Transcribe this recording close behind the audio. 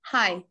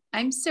Hi,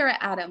 I'm Sarah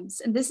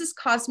Adams, and this is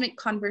Cosmic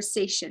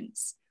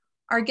Conversations.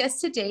 Our guest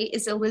today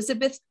is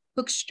Elizabeth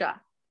Hoekstra.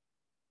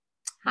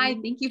 Hi,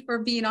 thank you for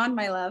being on,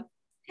 my love.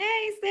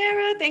 Hey,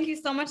 Sarah. Thank you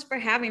so much for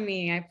having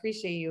me. I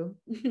appreciate you.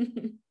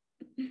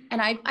 And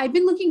I've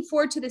been looking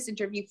forward to this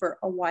interview for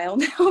a while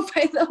now,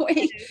 by the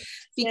way,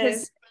 Yes.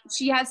 because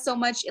she has so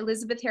much,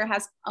 Elizabeth here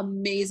has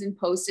amazing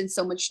posts and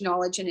so much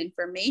knowledge and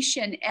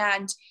information.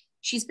 And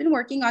she's been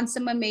working on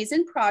some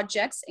amazing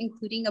projects,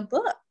 including a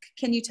book.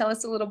 Can you tell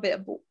us a little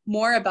bit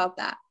more about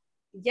that?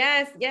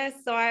 Yes.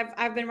 So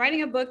I've been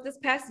writing a book this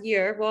past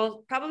year.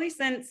 Well, probably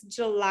since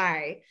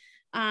July.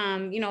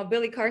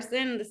 Billy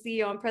Carson, the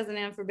CEO and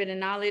president of Forbidden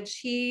Knowledge,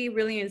 he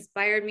really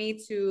inspired me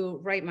to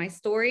write my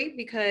story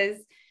because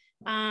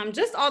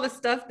just all the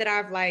stuff that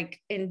I've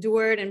like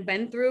endured and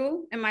been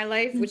through in my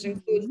life, which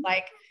includes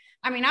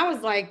I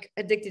was like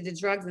addicted to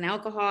drugs and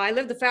alcohol. I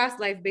lived the fast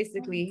life,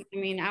 basically. I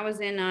mean, I was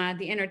in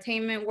the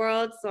entertainment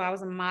world. So I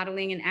was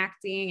modeling and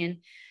acting and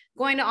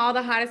going to all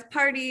the hottest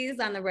parties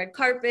on the red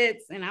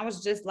carpets. And I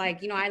was just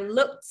like, I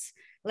looked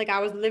like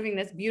I was living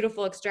this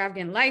beautiful,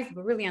 extravagant life,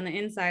 but really on the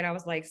inside, I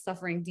was like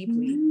suffering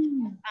deeply.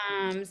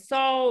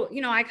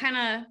 I kind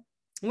of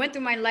went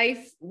through my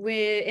life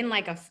in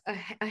like a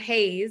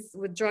haze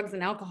with drugs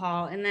and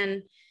alcohol. And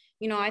then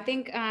I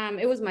think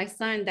it was my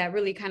son that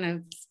really kind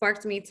of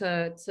sparked me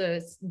to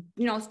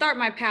start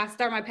my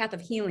path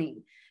of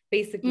healing,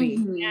 basically.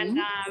 And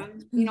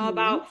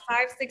about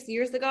 5-6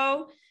 years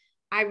ago,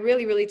 I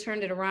really, really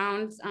turned it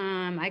around.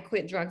 I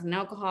quit drugs and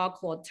alcohol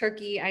cold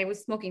turkey. I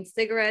was smoking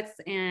cigarettes,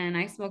 and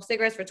I smoked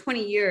cigarettes for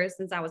 20 years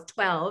since I was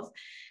 12.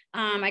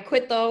 I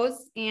quit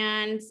those,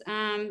 and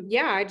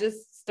I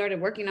just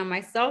started working on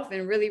myself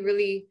and really,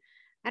 really,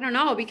 I don't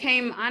know,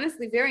 became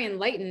honestly very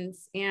enlightened.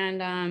 And,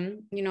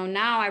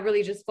 now I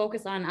really just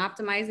focus on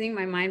optimizing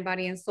my mind,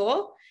 body, and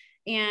soul.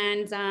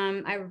 And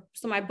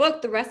so my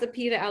book, The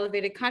Recipe to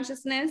Elevated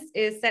Consciousness,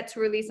 is set to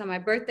release on my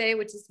birthday,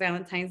 which is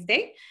Valentine's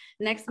Day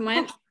next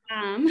month.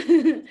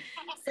 I'm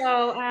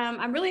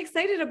really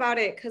excited about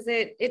it because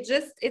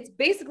it's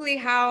basically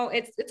how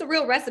it's a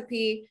real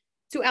recipe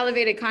to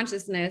elevated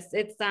consciousness.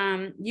 It's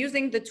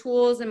using the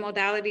tools and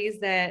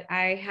modalities that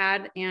I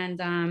had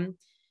and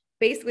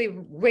basically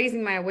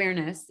raising my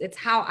awareness. It's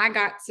how I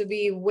got to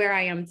be where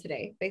I am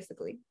today,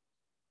 basically.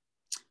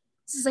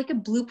 This is like a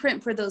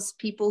blueprint for those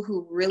people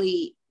who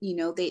really,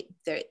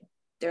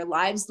 their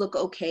lives look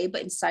okay,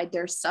 but inside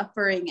they're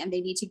suffering and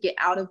they need to get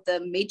out of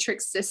the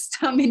matrix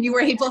system. And you were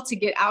able to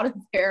get out of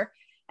there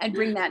and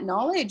bring that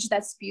knowledge.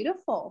 That's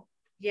beautiful.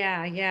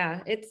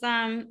 Yeah.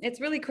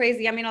 It's really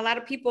crazy. I mean, a lot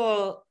of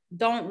people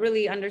don't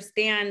really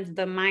understand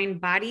the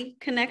mind-body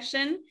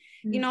connection,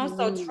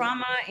 so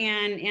trauma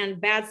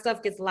and bad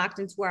stuff gets locked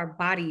into our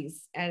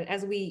bodies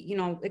as we,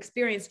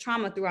 experience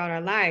trauma throughout our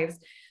lives.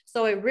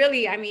 So it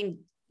really, I mean,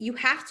 you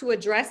have to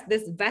address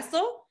this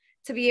vessel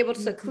to be able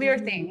to clear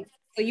things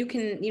so you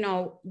can,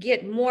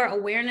 get more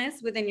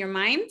awareness within your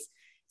mind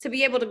to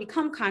be able to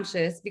become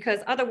conscious, because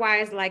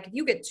otherwise, like, if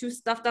you get too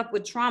stuffed up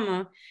with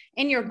trauma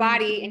in your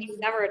body and you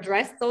never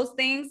address those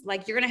things,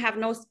 like, you're going to have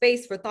no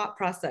space for thought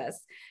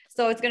process.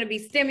 So it's going to be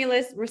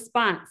stimulus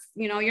response.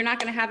 You're not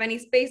going to have any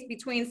space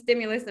between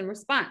stimulus and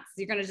response.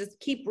 You're going to just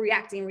keep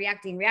reacting.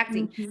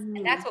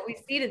 And that's what we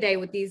see today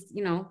with these,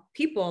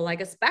 people, like,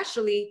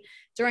 especially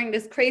during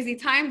this crazy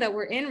time that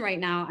we're in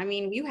right now. I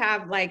mean, you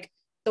have like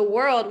the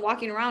world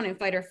walking around in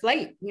fight or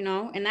flight,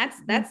 and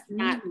that's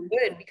not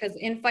good, because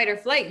in fight or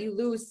flight, you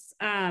lose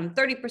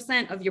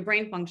 30% of your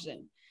brain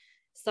function.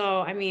 So,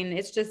 I mean,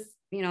 it's just,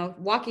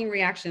 walking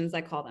reactions, I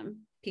call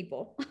them,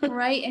 people.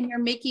 Right. And you're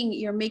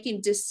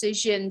making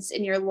decisions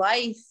in your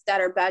life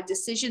that are bad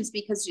decisions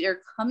because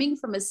you're coming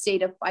from a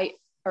state of fight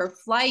or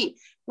flight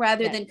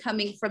rather than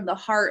coming from the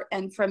heart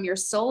and from your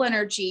soul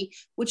energy,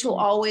 which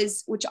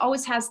always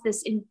has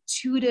this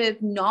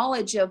intuitive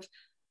knowledge of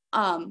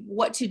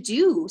what to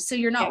do. So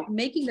you're not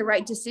making the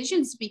right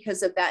decisions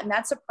because of that. And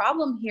that's a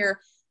problem here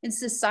in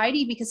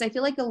society, because I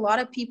feel like a lot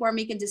of people are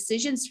making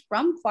decisions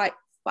from fight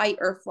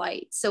or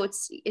flight. So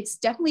it's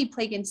definitely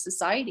plaguing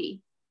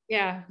society.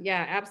 Yeah,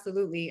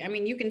 absolutely. I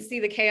mean, you can see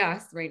the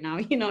chaos right now,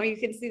 you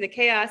can see the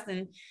chaos,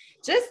 and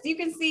just, you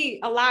can see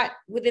a lot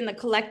within the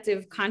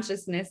collective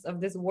consciousness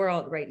of this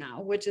world right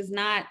now, which is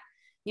not,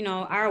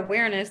 our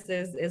awareness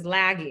is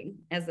lagging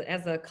as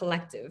a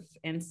collective.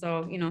 And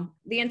so,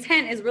 the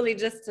intent is really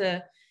just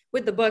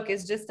with the book,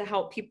 is just to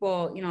help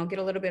people, get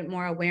a little bit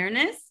more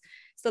awareness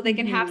so they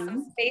can have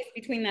some space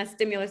between that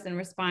stimulus and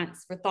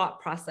response for thought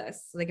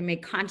process, so they can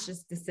make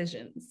conscious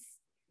decisions.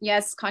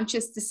 Yes,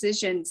 conscious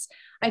decisions.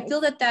 I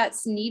feel that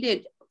that's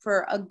needed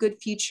for a good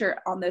future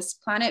on this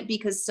planet,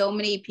 because so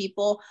many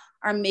people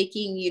are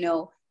making,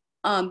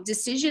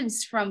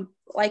 decisions from,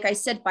 like I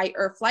said, fight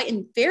or flight,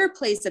 and fear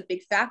plays a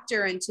big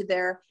factor into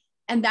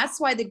and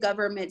that's why the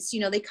governments,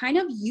 they kind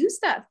of use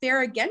that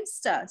fear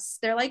against us.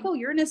 They're like, oh,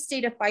 you're in a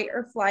state of fight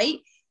or flight.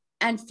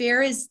 And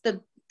fear is the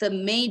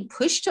main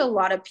push to a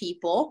lot of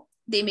people.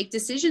 They make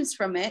decisions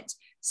from it.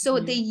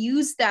 So they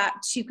use that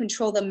to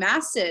control the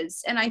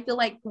masses. And I feel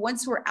like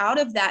once we're out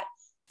of that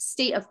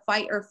state of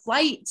fight or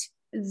flight,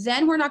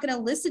 then we're not going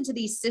to listen to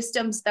these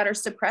systems that are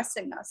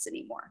suppressing us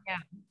anymore. Yeah.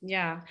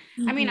 Yeah.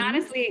 I mean,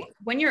 honestly,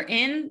 when you're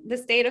in the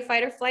state of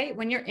fight or flight,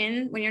 when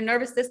your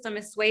nervous system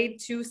is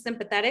swayed to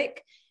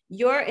sympathetic,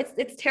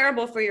 it's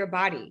terrible for your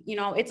body. You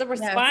know, it's a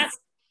response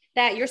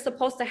that you're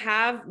supposed to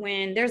have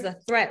when there's a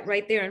threat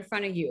right there in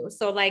front of you.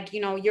 So like, you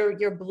know,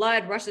 your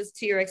blood rushes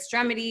to your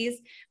extremities,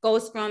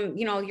 goes from,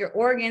 you know, your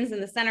organs in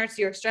the center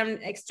to your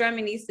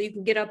extremities so you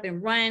can get up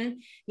and run.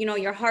 You know,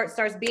 your heart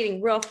starts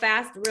beating real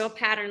fast, real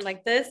pattern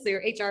like this. So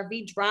your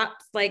HRV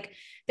drops. Like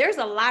there's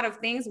a lot of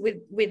things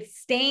with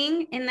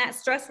staying in that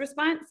stress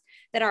response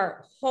that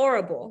are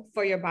horrible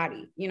for your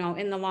body, you know,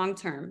 in the long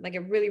term. Like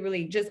it really,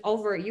 really just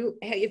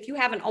if you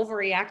have an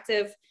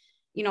overreactive,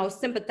 you know,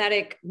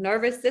 sympathetic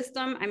nervous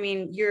system, I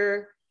mean,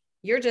 you're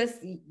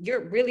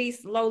really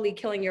slowly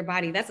killing your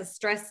body. That's a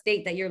stress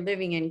state that you're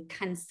living in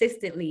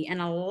consistently.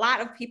 And a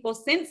lot of people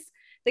since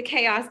the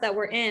chaos that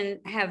we're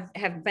in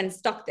have been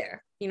stuck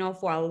there, you know,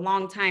 for a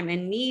long time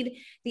and need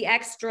the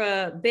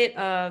extra bit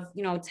of,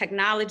 you know,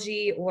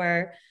 technology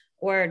or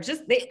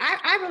just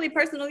I really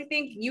personally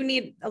think you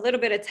need a little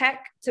bit of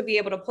tech to be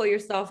able to pull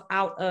yourself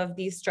out of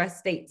these stress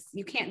states.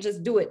 You can't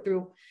just do it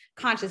through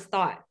conscious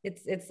thought.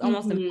 It's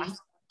almost impossible.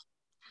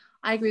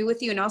 I agree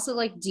with you. And also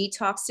like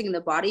detoxing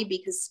the body,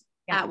 because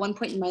at one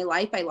point in my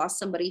life, I lost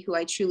somebody who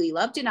I truly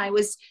loved. And it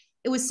was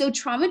so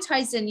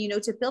traumatizing, you know,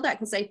 to feel that,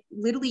 because I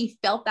literally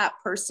felt that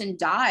person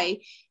die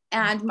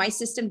and my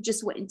system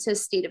just went into a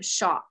state of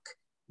shock.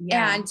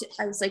 Yeah. And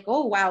I was like,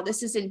 oh, wow,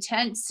 this is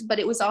intense. But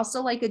it was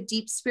also like a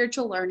deep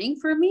spiritual learning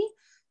for me.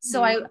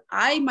 So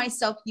I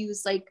myself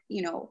use like,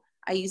 you know,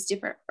 I use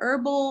different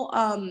herbal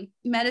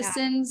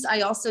medicines.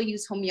 I also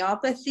use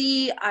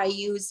homeopathy. I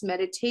use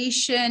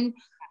meditation.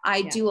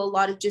 I do a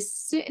lot of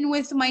just sitting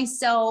with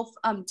myself,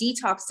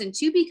 detoxing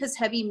too, because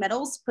heavy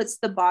metals puts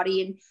the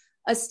body in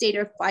a state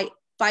of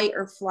fight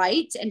or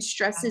flight and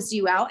stresses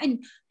you out.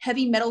 And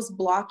heavy metals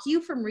block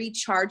you from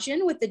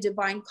recharging with the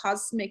divine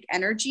cosmic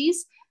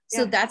energies.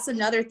 So that's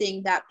another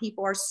thing, that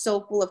people are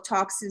so full of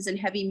toxins and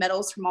heavy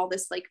metals from all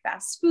this like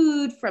fast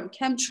food, from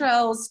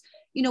chemtrails,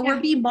 you know, we're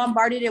being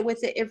bombarded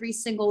with it every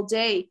single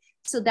day.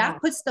 So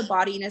that puts the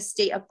body in a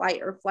state of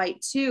fight or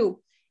flight too.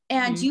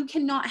 And you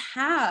cannot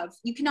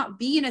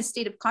be in a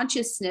state of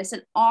consciousness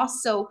and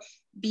also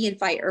be in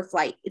fight or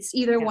flight. It's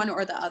either one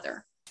or the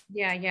other.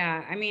 Yeah.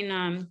 Yeah. I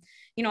mean,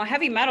 you know,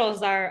 heavy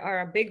metals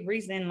are a big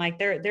reason, like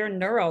they're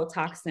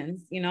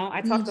neurotoxins, you know,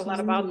 I talked a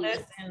lot about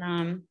this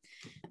in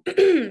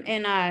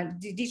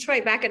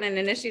Detroit back in an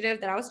initiative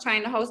that I was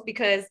trying to host,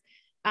 because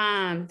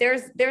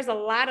there's a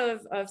lot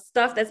of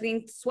stuff that's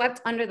being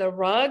swept under the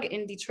rug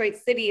in Detroit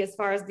City as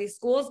far as these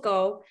schools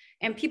go.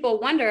 And people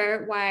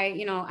wonder why,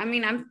 you know, I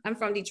mean, I'm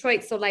from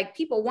Detroit. So like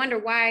people wonder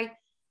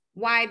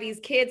why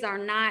these kids are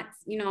not,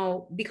 you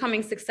know,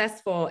 becoming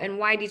successful, and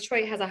why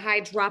Detroit has a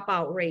high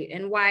dropout rate,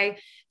 and why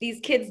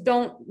these kids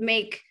don't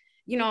make,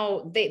 you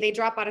know, they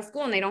drop out of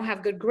school and they don't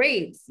have good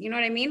grades. You know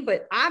what I mean?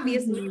 But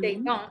obviously they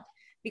don't,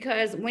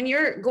 because when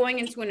you're going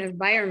into an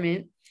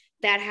environment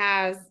that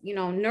has, you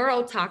know,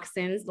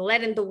 neurotoxins,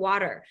 lead in the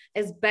water,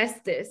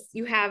 asbestos,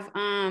 you have,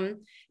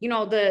 you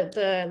know,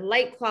 the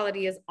light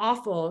quality is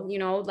awful, you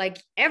know, like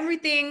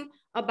everything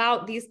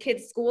about these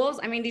kids' schools.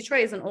 I mean,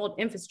 Detroit is an old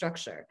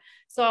infrastructure.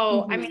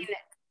 So, I mean,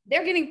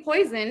 they're getting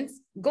poisoned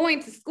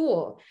going to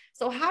school.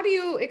 So how do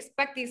you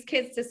expect these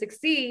kids to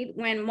succeed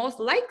when most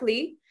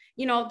likely,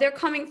 you know, they're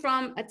coming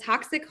from a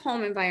toxic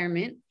home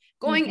environment,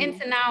 going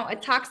into now a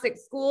toxic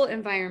school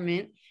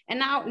environment. And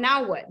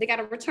now what? They got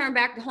to return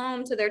back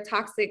home to their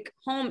toxic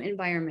home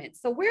environment.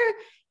 So we're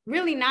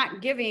really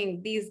not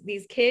giving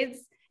these kids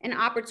an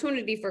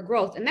opportunity for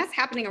growth. And that's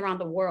happening around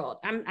the world.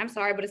 I'm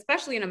sorry, but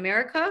especially in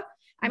America.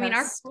 I mean,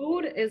 our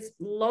food is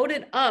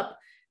loaded up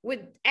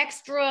with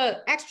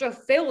extra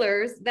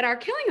fillers that are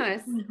killing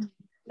us,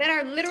 that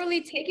are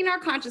literally taking our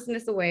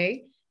consciousness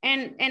away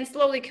and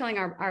slowly killing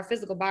our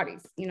physical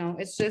bodies. You know,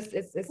 it's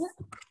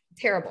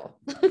terrible.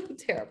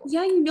 Terrible.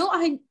 Yeah, you know,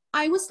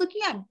 I was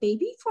looking at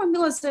baby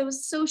formulas. I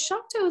was so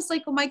shocked. I was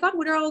like, oh my God,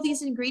 what are all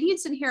these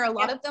ingredients in here? A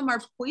lot of them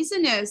are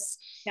poisonous.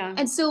 Yeah.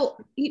 And so,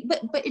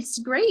 but it's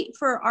great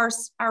for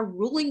our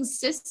ruling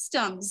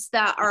systems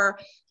that are,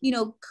 you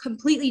know,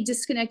 completely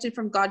disconnected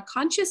from God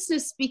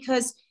consciousness,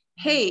 because,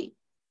 hey,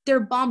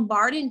 they're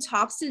bombarding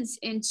toxins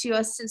into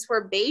us since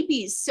we're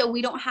babies. So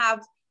we don't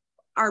have,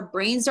 our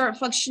brains aren't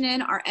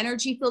functioning, our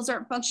energy fields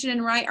aren't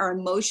functioning right, our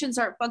emotions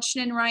aren't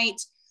functioning right.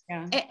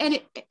 Yeah.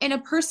 And a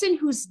person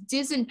who's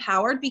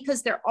disempowered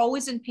because they're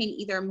always in pain,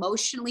 either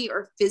emotionally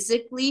or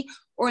physically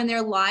or in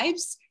their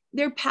lives,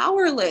 they're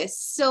powerless.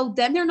 So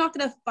then they're not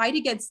going to fight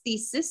against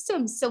these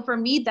systems. So for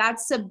me,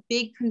 that's a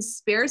big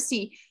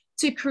conspiracy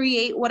to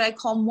create what I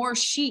call more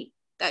sheep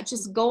that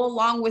just go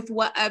along with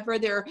whatever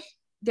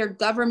their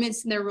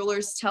governments and their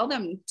rulers tell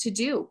them to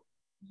do.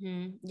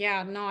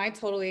 Yeah, no, I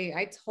totally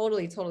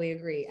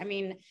agree. I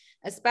mean,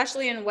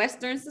 especially in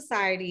Western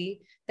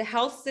society, the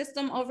health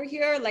system over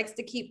here likes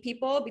to keep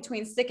people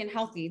between sick and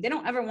healthy. They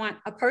don't ever want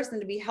a person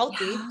to be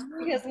healthy, Yeah.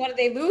 because what do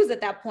they lose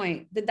at that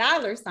point? The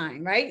dollar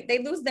sign, right? They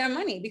lose their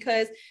money,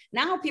 because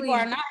now people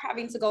are not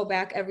having to go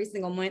back every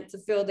single month to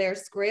fill their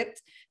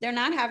script. They're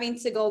not having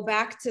to go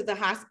back to the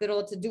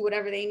hospital to do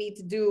whatever they need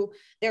to do,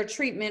 their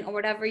treatment or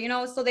whatever,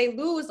 so they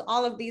lose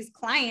all of these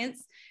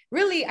clients.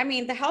 Really, I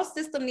mean, the health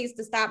system needs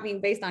to stop being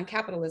based on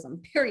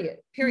capitalism, period.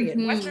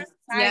 Western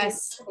society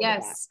is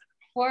Yes,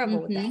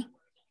 horrible with that. yes.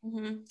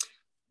 Horrible with that. Mm-hmm.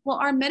 Well,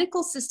 our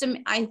medical system,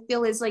 I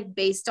feel, is like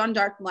based on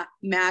dark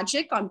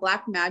magic, on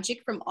black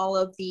magic from all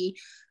of the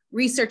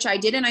research I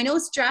did. And I know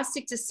it's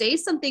drastic to say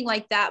something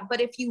like that,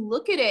 but if you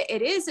look at it,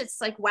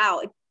 it's like,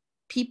 wow,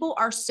 people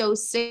are so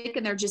sick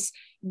and they're just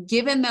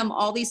giving them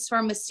all these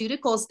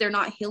pharmaceuticals. They're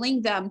not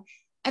healing them.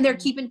 And they're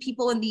keeping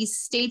people in these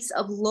states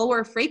of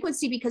lower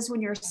frequency, because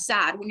when you're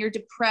sad, when you're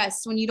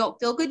depressed, when you don't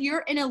feel good,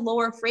 you're in a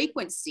lower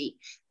frequency.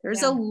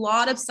 There's a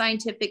lot of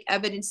scientific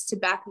evidence to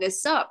back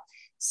this up.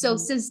 So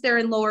since they're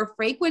in lower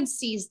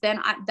frequencies, then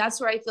that's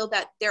where I feel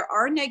that there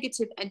are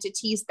negative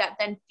entities that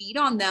then feed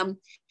on them.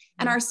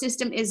 And our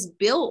system is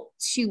built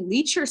to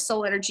leech your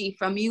soul energy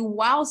from you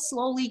while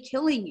slowly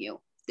killing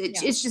you.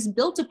 It's just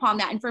built upon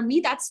that. And for me,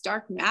 that's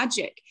dark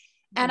magic.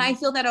 And I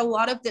feel that a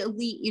lot of the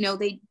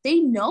elite, they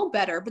know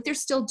better, but they're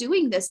still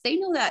doing this. They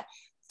know that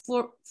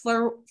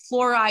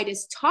fluoride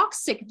is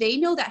toxic. They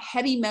know that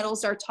heavy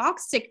metals are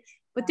toxic,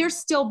 but they're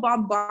still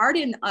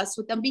bombarding us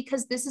with them,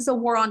 because this is a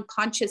war on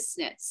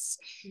consciousness.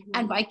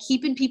 And by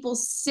keeping people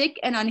sick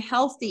and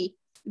unhealthy,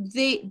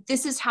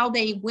 this is how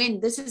they win.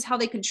 This is how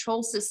they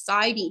control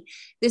society.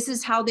 This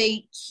is how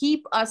they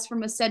keep us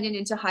from ascending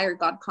into higher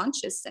God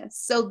consciousness.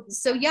 So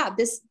yeah,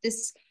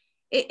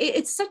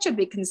 it's such a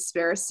big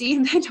conspiracy.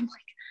 And then I'm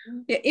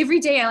like, every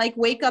day I like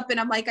wake up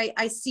and I'm like,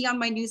 I see on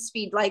my news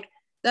feed, like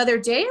the other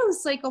day, I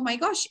was like, oh my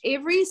gosh,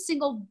 every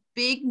single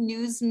big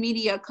news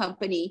media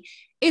company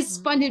is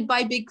funded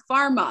by Big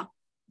Pharma.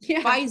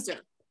 Pfizer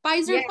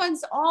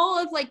funds all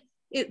of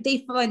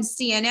they fund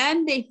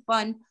CNN, they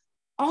fund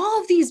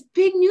all of these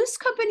big news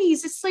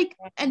companies. It's like,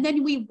 and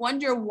then we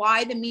wonder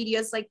why the media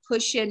is like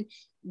pushing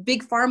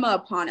Big Pharma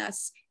upon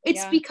us.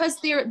 It's because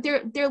they're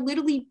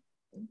literally,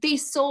 they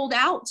sold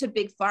out to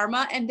Big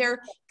Pharma, and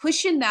they're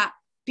pushing that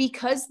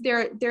because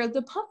they're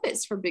the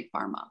puppets for Big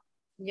Pharma.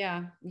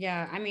 Yeah.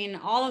 I mean,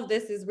 all of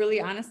this is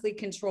really honestly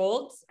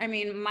controlled. I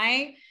mean,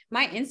 my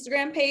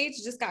Instagram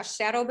page just got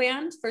shadow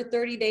banned for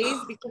 30 days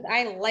because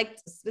I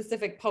liked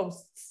specific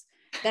posts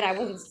that I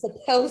wasn't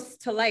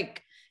supposed to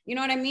like. You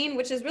know what I mean?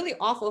 Which is really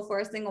awful for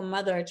a single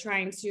mother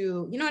trying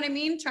to,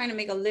 trying to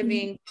make a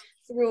living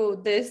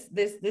through this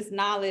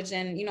knowledge.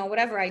 And,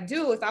 whatever I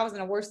do, if I was in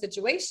a worse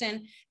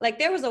situation, like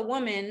there was a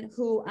woman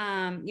who,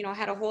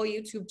 had a whole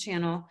YouTube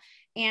channel,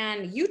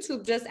 and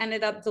YouTube just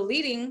ended up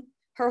deleting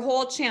her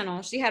whole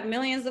channel. She had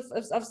millions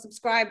of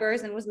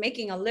subscribers and was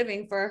making a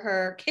living for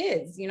her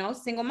kids,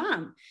 single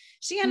mom.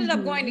 She ended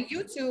up going to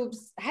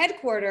YouTube's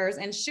headquarters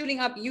and shooting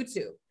up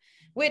YouTube,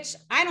 which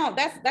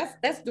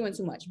that's doing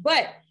too much.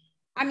 But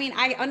I mean,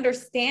 I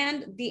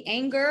understand the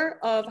anger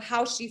of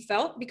how she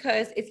felt,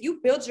 because if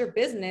you build your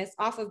business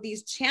off of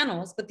these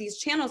channels, but these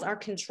channels are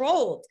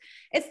controlled,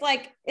 it's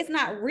like, it's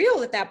not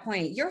real at that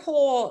point. Your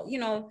whole,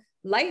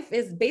 life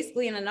is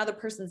basically in another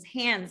person's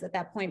hands at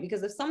that point,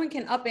 because if someone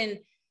can up and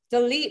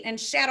delete and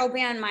shadow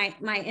ban my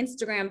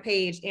Instagram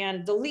page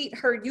and delete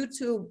her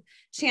YouTube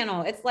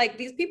channel, it's like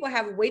these people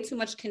have way too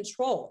much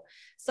control.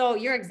 So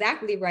you're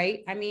exactly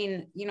right. I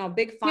mean,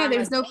 Big Pharma. Yeah,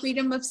 there's no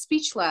freedom of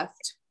speech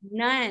left.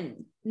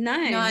 None. And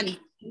I know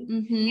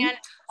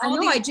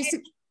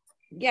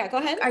go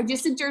ahead. I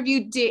just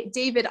interviewed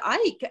David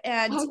Icke,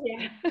 and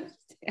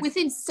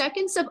within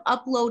seconds of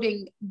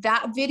uploading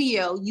that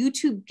video,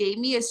 YouTube gave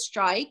me a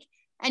strike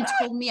and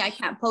told me I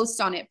can't post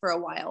on it for a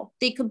while.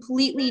 They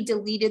completely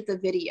deleted the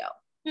video.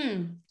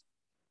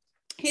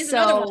 He's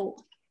another one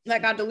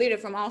that got deleted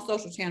from all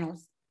social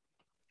channels.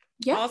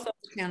 Yeah. All social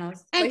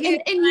channels. And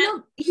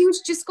he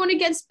was just going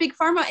against Big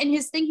Pharma, and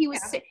his thing,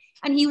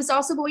 and he was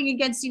also going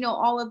against,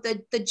 all of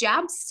the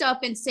jab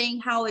stuff and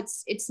saying how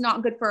it's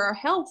not good for our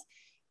health.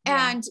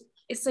 And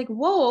it's like,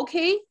 whoa,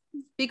 okay,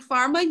 Big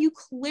Pharma, you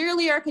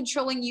clearly are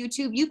controlling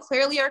YouTube. You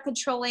clearly are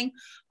controlling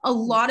a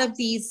lot of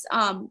these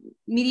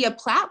media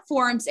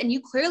platforms, and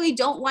you clearly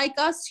don't like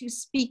us who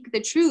speak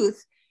the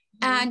truth.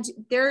 And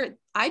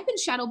I've been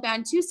shadow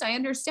banned too, so I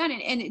understand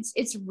it. And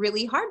it's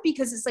really hard,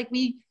 because it's like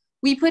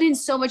we put in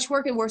so much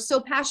work, and we're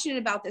so passionate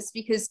about this,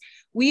 because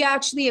we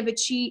actually have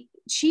achieved,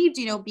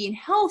 being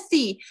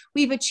healthy.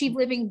 We've achieved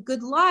living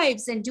good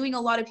lives and doing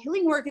a lot of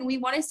healing work, and we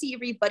want to see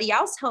everybody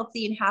else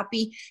healthy and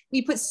happy.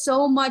 We put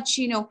so much,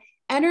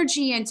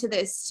 energy into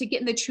this to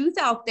getting the truth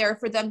out there,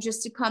 for them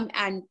just to come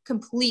and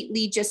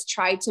completely just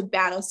try to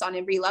ban us on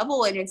every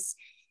level. And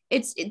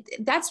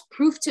that's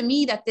proof to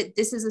me that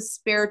this is a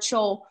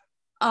spiritual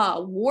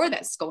war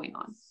that's going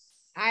on.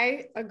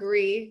 I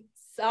agree.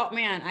 So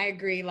man, I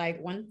agree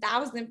like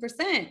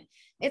 1000%.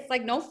 it's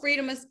like no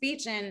freedom of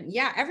speech. And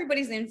yeah,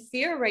 everybody's in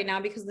fear right now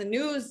because the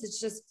news, it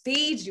just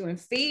feeds you and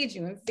feeds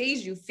you and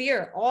feeds you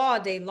fear all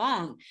day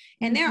long.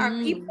 And there are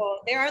people,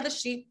 there are the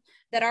sheep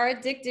that are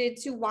addicted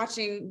to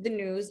watching the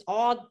news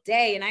all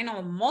day. And I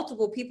know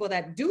multiple people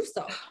that do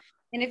so.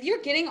 And if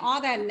you're getting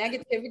all that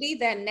negativity,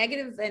 that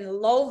negative and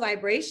low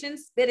vibration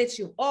spit at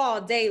you all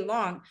day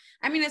long,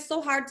 I mean, it's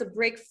so hard to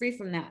break free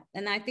from that.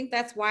 And I think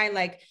that's why,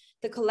 like,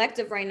 the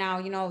collective right now,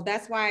 you know,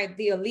 that's why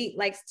the elite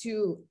likes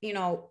to, you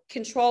know,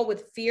 control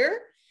with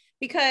fear,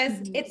 because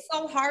it's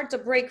so hard to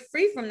break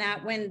free from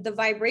that when the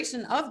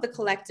vibration of the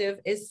collective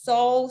is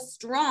so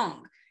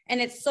strong and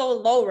it's so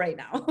low right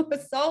now.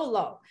 It's so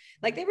low.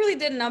 Like, they really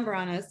did a number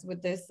on us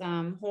with this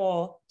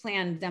whole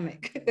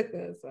pandemic.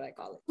 That's what I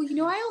call it. Well, you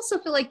know, I also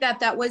feel like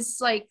that was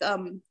like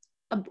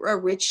a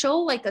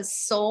ritual, like a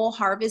soul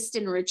harvest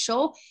and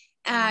ritual.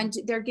 And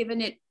they're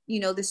giving it,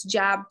 you know, this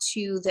jab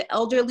to the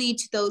elderly,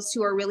 to those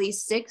who are really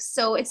sick.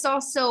 So it's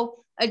also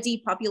a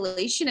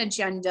depopulation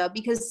agenda,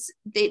 because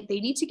they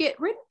need to get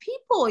rid of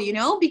people, you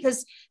know,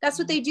 because that's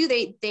what they do.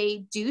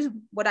 They do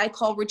what I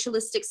call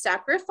ritualistic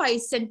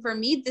sacrifice. And for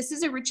me, this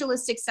is a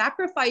ritualistic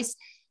sacrifice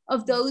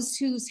of those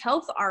whose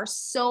health are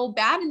so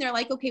bad. And they're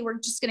like, okay, we're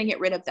just going to get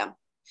rid of them.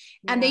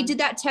 Yeah. And they did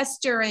that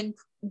test during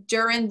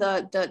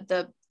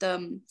the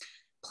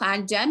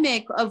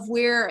pandemic, of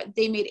where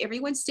they made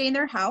everyone stay in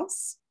their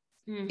house.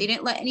 They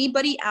didn't let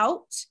anybody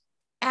out.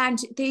 And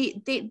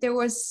there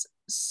was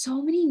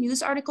so many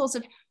news articles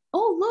of,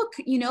 oh, look,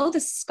 you know, the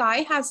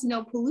sky has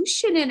no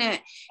pollution in it,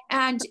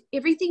 and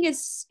everything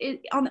is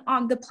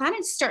on the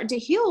planet starting to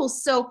heal.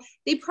 So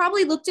they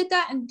probably looked at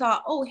that and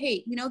thought, oh,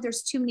 hey, you know,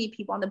 there's too many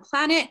people on the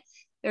planet.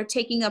 They're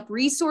taking up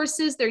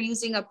resources. They're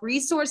using up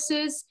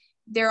resources.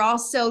 They're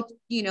also,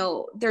 you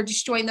know, they're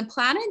destroying the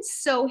planet.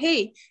 So,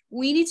 hey,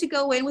 we need to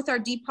go in with our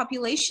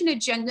depopulation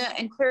agenda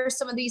and clear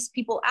some of these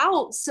people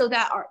out so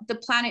that the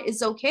planet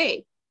is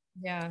okay.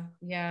 Yeah.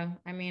 Yeah.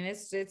 I mean,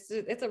 it's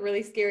a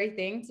really scary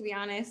thing, to be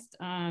honest.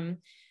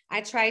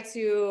 I try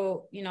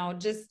to, you know,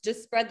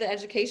 just spread the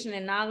education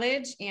and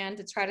knowledge, and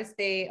to try to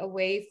stay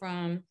away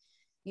from,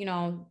 you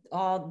know,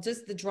 all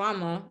just the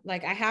drama.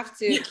 Like, I have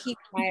to keep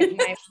my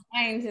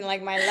mind and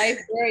like my life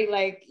very,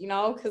 like, you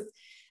know, because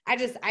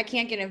I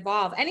can't get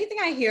involved. Anything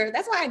I hear,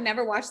 that's why I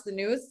never watch the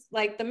news.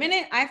 Like, the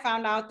minute I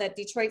found out that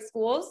Detroit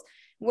schools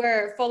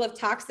were full of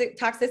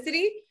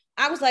toxicity,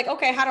 I was like,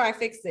 okay, how do I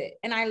fix it?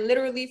 And I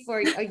literally, for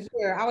a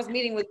year, I was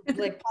meeting with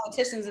like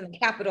politicians in the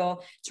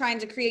Capitol, trying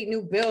to create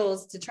new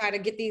bills to try to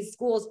get these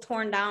schools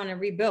torn down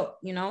and rebuilt,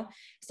 you know?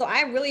 So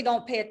I really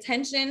don't pay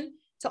attention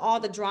to all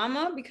the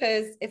drama,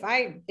 because if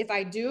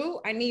I do,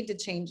 I need to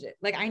change it.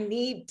 Like, I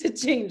need to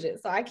change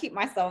it. So I keep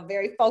myself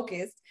very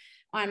focused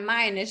on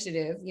my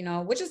initiative, you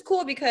know, which is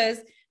cool, because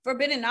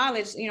Forbidden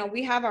Knowledge, you know,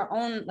 we have our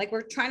own, like,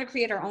 we're trying to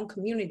create our own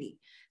community.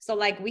 So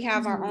like, we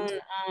have our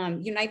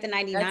own Unite the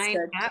 99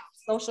 app,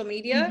 social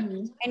media,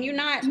 and you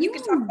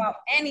can talk about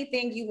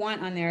anything you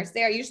want on there.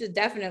 Sarah, you should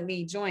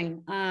definitely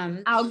join.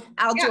 I'll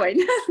join.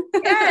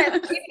 Yeah,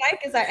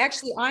 Mike is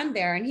actually on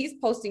there, and he's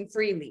posting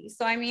freely.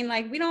 So I mean,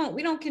 like, we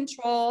don't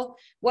control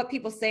what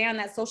people say on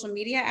that social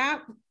media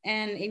app,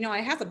 and you know,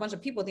 it has a bunch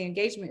of people. The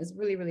engagement is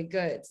really, really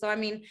good. So I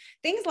mean,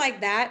 things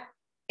like that.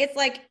 It's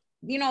like,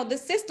 you know, the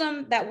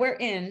system that we're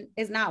in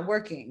is not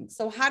working.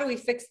 So how do we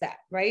fix that?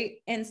 Right.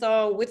 And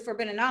so with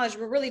Forbidden Knowledge,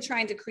 we're really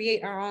trying to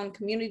create our own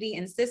community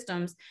and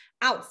systems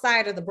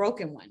outside of the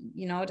broken one,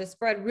 you know, to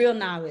spread real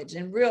knowledge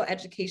and real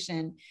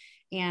education,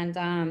 and,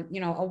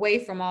 you know,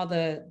 away from all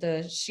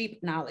the sheep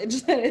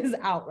knowledge that is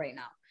out right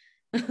now.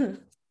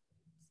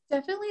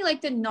 Definitely,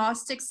 like, the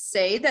Gnostics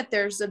say that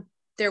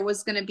there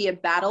was going to be a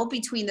battle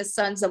between the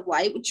sons of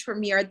light, which for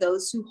me are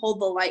those who hold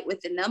the light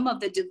within them of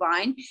the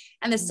divine,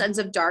 and the sons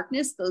of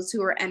darkness, those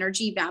who are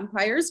energy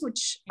vampires,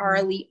 which are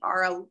elite,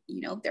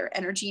 you know, they're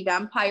energy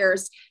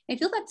vampires. I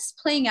feel that's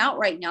playing out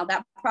right now.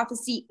 That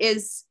prophecy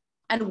is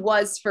and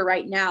was for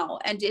right now,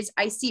 and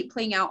I see it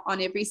playing out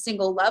on every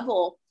single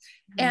level.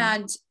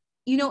 And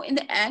you know, in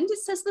the end, it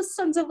says the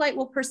sons of light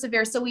will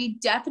persevere. So we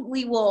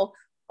definitely will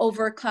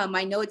overcome.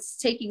 I know it's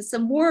taking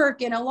some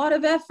work and a lot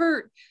of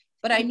effort,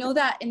 but I know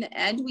that in the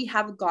end, we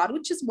have God,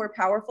 which is more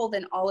powerful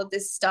than all of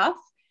this stuff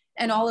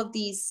and all of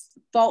these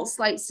false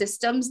light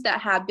systems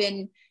that have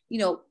been, you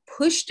know,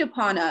 pushed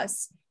upon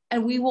us,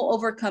 and we will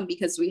overcome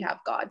because we have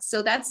God.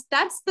 So that's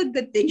the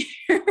good thing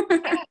here.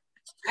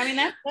 I mean,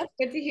 that's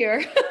good to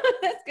hear.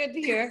 That's good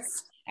to hear.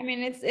 I mean,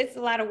 it's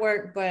a lot of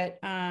work, but,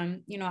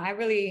 you know,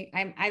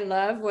 I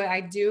love what I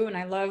do, and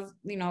I love,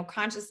 you know,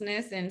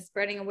 consciousness and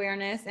spreading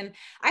awareness. And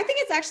I think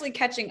it's actually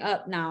catching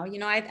up now. You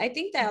know, I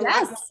think that a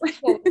lot of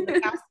people in the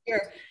past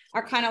year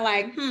are kind of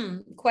like,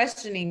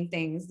 questioning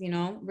things, you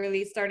know,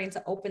 really starting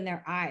to open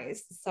their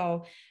eyes.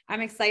 So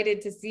I'm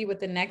excited to see what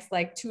the next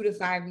like 2 to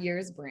 5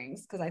 years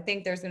brings, because I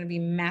think there's going to be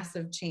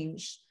massive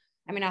change.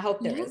 I mean, I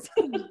hope there is.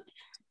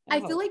 I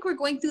feel like we're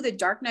going through the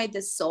dark night of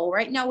the soul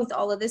right now with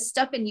all of this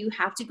stuff, and you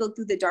have to go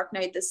through the dark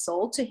night of the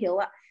soul to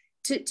heal.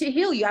 To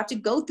heal, you have to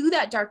go through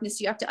that darkness.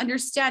 You have to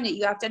understand it.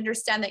 You have to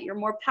understand that you're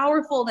more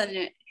powerful than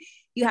it.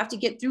 you have to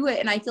get through it.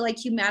 And I feel like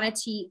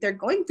humanity, they're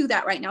going through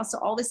that right now. So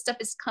all this stuff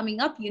is coming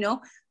up, you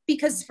know,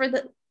 because for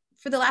the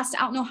last,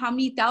 I don't know how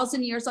many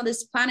thousand years on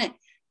this planet,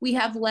 we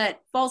have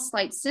let false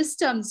light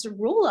systems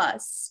rule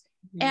us.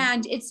 Mm-hmm.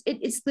 And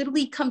it's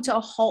literally come to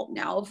a halt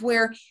now, of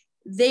where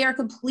they are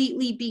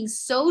completely being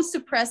so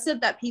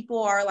suppressive that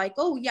people are like,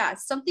 oh yeah,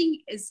 something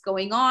is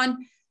going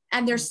on.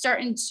 And they're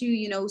starting to,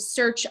 you know,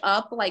 search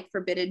up like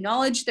forbidden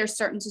knowledge. They're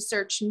starting to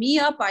search me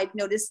up. I've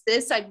noticed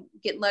this. I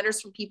get letters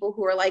from people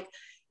who are like,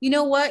 you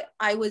know what?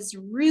 I was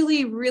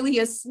really, really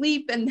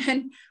asleep. And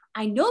then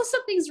I know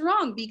something's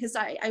wrong because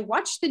I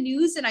watched the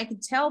news and I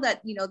could tell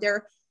that, you know,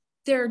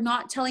 they're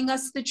not telling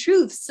us the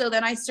truth. So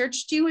then I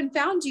searched you and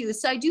found you.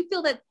 So I do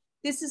feel that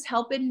this is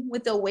helping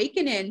with the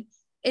awakening.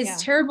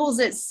 As terrible as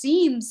it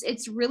seems,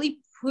 it's really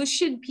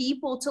pushing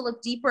people to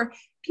look deeper.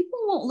 People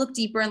won't look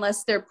deeper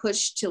unless they're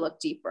pushed to look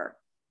deeper.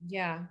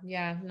 Yeah.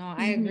 No,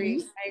 I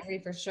agree. I agree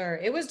for sure.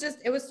 It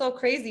was so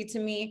crazy to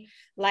me.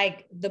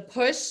 Like the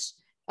push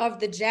of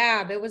the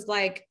jab, it was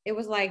like,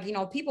 you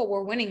know, people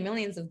were winning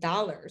millions of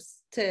dollars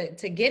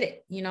to get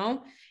it, you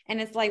know?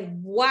 And it's like,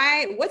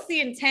 why, what's the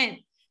intent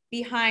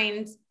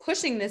behind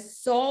pushing this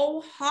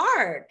so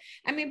hard?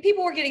 I mean,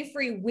 people were getting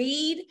free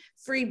weed,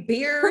 free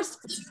beers,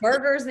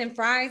 burgers and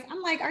fries.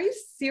 I'm like, are you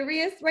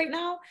serious right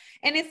now?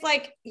 And it's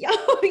like, yo,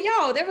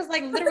 there was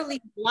like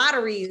literally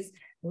lotteries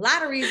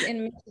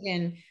in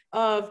Michigan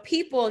of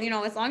people, you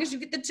know, as long as you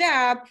get the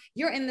jab,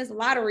 you're in this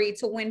lottery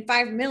to win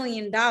 $5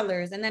 million.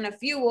 And then a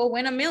few will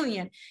win $1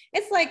 million.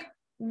 It's like,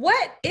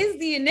 what is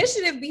the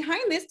initiative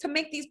behind this to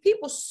make these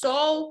people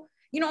so,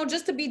 you know,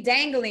 just to be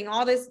dangling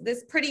all this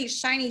pretty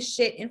shiny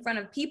shit in front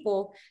of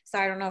people. So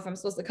I don't know if I'm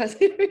supposed to cuss.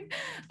 It's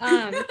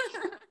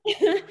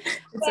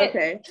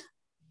okay.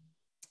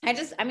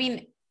 I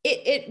mean,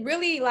 it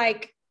really,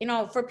 like, you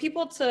know, for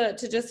people to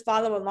just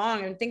follow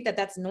along and think that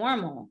that's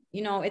normal,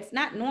 you know, it's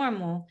not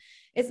normal.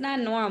 It's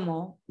not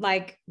normal.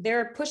 Like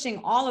they're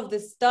pushing all of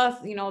this stuff,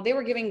 you know, they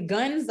were giving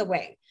guns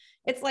away.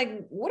 It's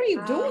like, what are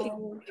you doing?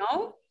 You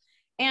know?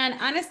 And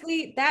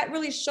honestly, that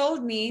really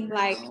showed me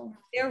like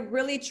they're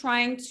really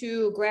trying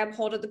to grab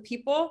hold of the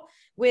people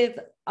with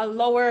a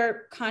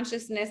lower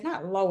consciousness,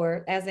 not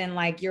lower as in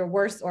like you're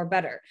worse or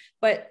better,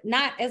 but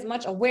not as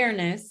much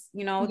awareness,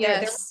 you know,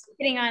 they're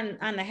hitting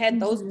on the head,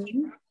 those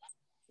people,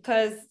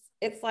 because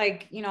it's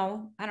like, you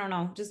know, I don't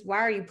know, just why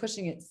are you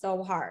pushing it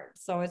so hard?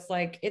 So it's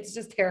like, it's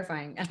just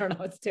terrifying. I don't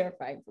know. It's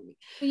terrifying for me.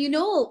 You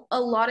know,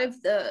 a lot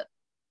of the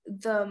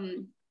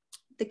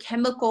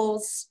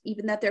chemicals,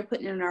 even that they're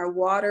putting in our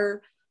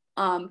water,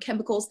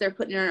 chemicals they're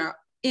putting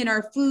in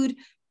our food,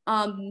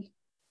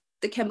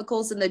 the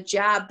chemicals in the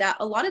jab, that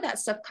a lot of that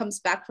stuff comes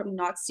back from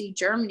Nazi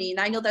Germany. And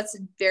I know that's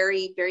a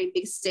very, very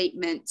big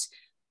statement,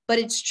 but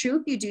it's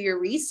true if you do your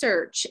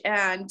research.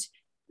 And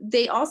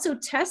they also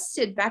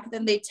tested back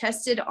then, they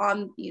tested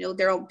on, you know,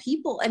 their own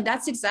people. And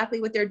that's exactly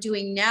what they're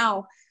doing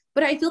now.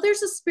 But I feel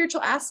there's a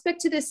spiritual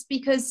aspect to this,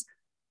 because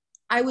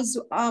I was,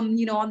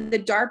 you know, on the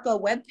DARPA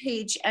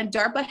webpage, and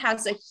DARPA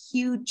has a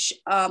huge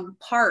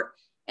part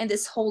in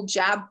this whole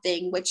jab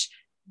thing, which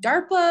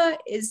DARPA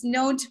is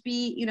known to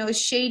be, you know, a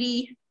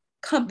shady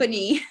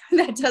company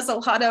that does a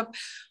lot of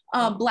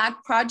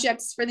Black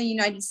projects for the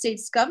United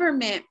States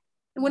government.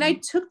 And when I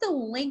took the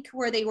link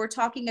where they were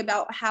talking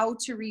about how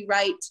to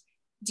rewrite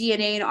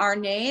DNA and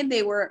RNA, and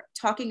they were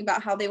talking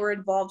about how they were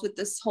involved with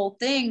this whole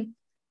thing,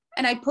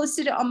 and I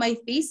posted it on my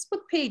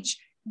Facebook page,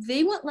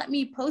 they wouldn't let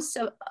me post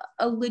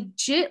a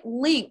legit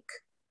link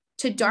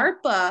to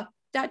DARPA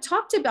that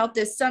talked about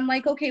this. So I'm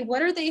like, okay,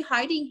 what are they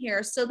hiding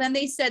here? So then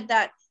they said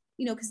that,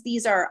 you know, because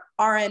these are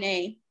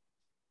RNA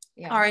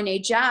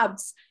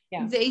jabs,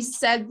 they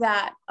said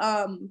that,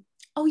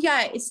 oh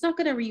yeah, it's not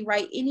going to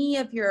rewrite any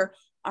of your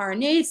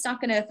RNA. It's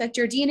not going to affect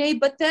your DNA.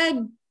 But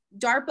then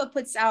DARPA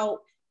puts out,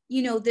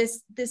 you know,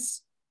 this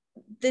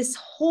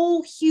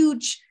whole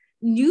huge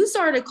news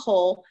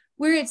article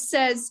where it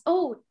says,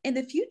 oh, in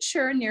the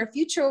future, near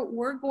future,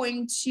 we're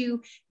going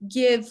to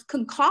give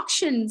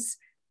concoctions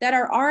that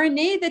are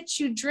RNA that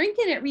you drink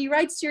and it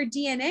rewrites your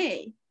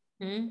DNA.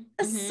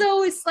 Mm-hmm.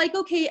 So it's like,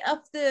 okay,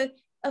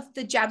 if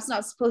the jab's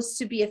not supposed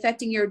to be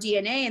affecting your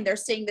DNA, and they're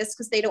saying this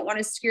because they don't want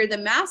to scare the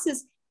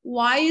masses,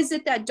 why is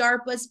it that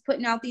DARPA's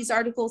putting out these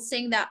articles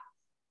saying that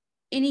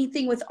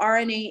anything with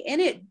RNA in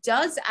it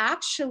does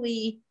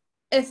actually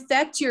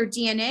affect your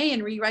DNA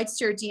and rewrites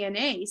your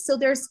DNA? So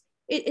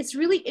it's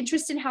really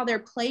interesting how they're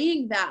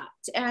playing that.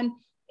 And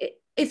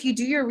if you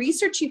do your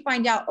research, you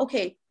find out,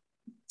 okay,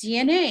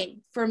 DNA,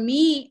 for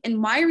me, in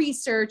my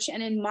research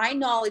and in my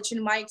knowledge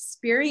and my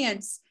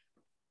experience,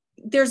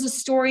 there's a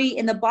story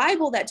in the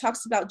Bible that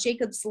talks about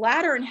Jacob's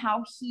ladder and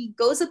how he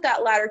goes up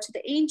that ladder to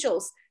the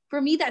angels.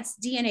 For me, that's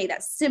DNA.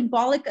 That's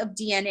symbolic of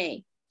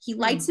DNA. He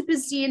lights up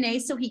his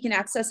DNA so he can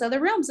access other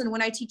realms. And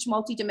when I teach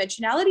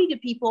multidimensionality to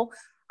people,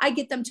 I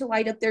get them to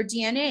light up their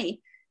DNA.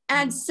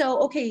 And so,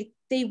 okay,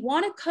 they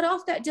want to cut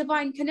off that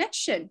divine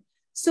connection.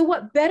 So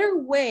what better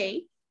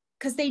way,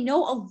 because they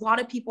know a lot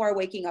of people are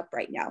waking up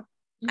right now.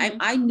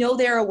 I know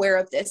they're aware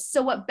of this.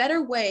 So what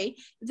better way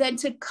than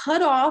to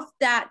cut off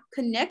that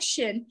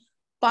connection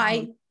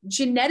by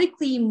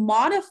genetically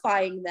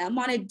modifying them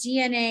on a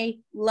DNA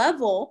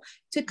level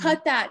to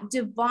cut that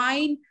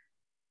divine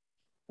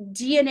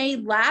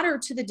DNA ladder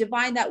to the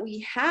divine that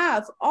we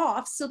have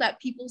off so that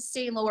people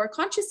stay in lower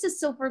consciousness.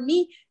 So for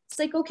me, it's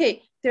like,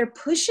 okay, they're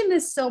pushing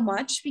this so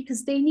much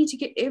because they need to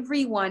get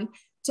everyone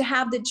to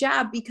have the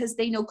jab because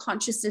they know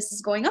consciousness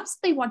is going up. So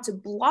they want to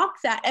block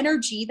that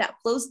energy that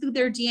flows through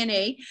their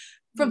DNA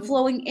from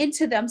flowing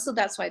into them. So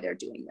that's why they're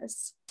doing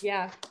this.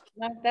 Yeah,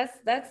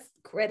 that's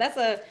great.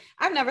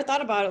 I've never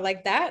thought about it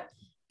like that,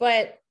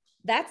 but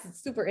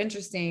that's super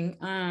interesting.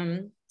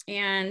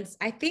 And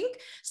I think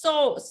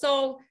so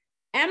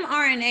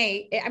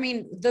mRNA, I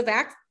mean, the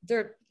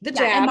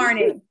jab.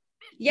 mRNA.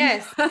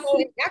 Yes. So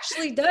it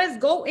actually does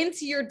go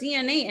into your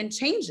DNA and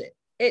change it.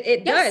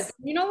 It does.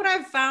 You know what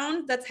I've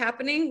found that's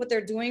happening, what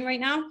they're doing right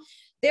now?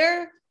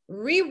 They're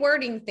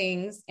rewording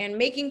things and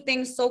making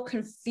things so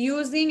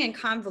confusing and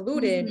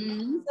convoluted.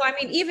 So I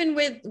mean, even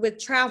with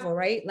travel,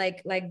 right?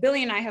 Like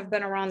Billy and I have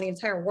been around the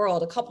entire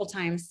world a couple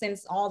times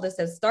since all this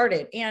has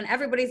started. And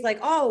everybody's like,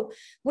 oh,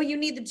 well, you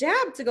need the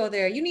jab to go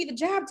there. You need the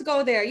jab to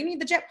go there. You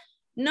need the jab.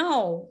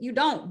 No, you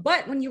don't.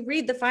 But when you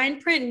read the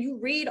fine print and you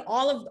read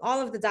all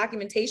of the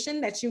documentation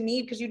that you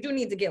need, because you do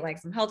need to get like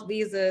some health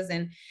visas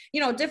and,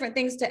 you know, different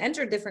things to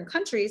enter different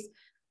countries,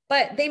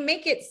 but they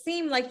make it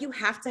seem like you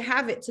have to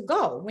have it to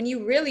go when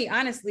you really,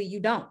 honestly, you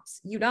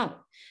don't,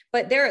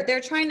 but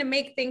they're trying to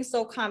make things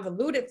so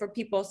convoluted for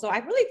people. So I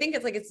really think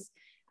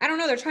I don't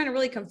know, they're trying to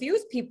really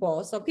confuse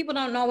people. So people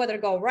don't know whether to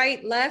go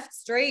right, left,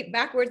 straight,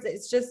 backwards.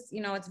 It's just,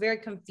 you know, it's very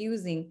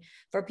confusing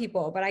for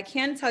people. But I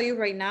can tell you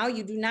right now,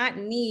 you do not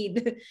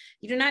need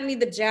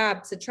the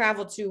jab to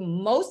travel to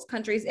most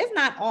countries, if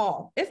not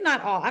all.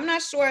 I'm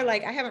not sure,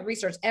 like I haven't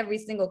researched every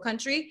single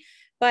country,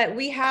 but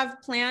we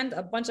have planned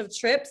a bunch of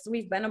trips.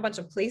 We've been a bunch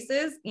of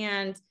places,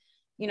 and,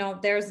 you know,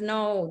 you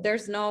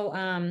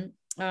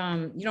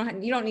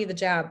don't need the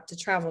jab to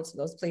travel to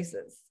those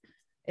places.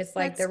 It's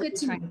like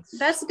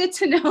that's good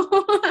to know.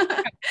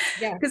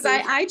 Yeah, because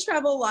I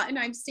travel a lot and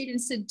I've stayed in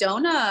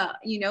Sedona,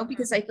 you know,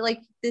 because I feel like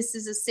this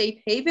is a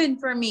safe haven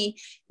for me,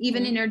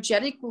 even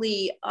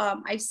energetically.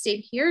 I've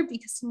stayed here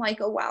because I'm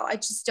like, oh wow, I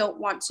just don't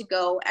want to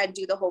go and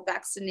do the whole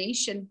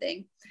vaccination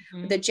thing,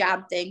 the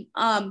jab thing.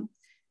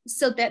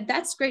 So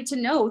that's great to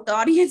know. The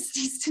audience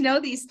needs to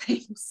know these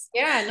things.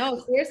 Yeah,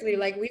 no, seriously.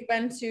 Like we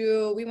went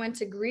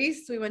to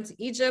Greece, we went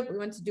to Egypt, we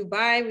went to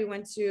Dubai, we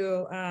went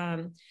to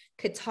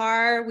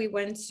Qatar,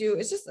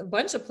 it's just a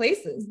bunch of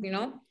places, you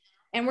know.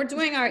 And we're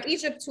doing our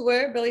Egypt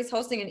tour. Billy's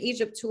hosting an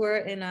Egypt tour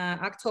in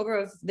October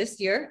of this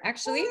year,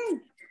 actually.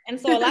 And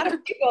so a lot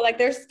of people, like,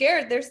 they're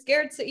scared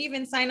to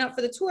even sign up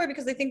for the tour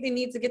because they think they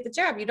need to get the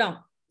jab. You don't.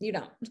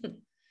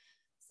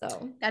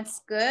 So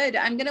that's good.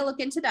 I'm going to look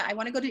into that. I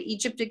want to go to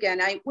Egypt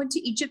again. I went to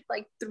Egypt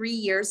like 3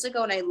 years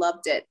ago and I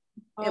loved it.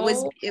 It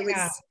was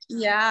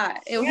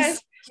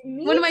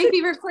one of my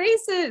favorite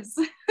places.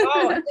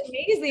 Oh, it's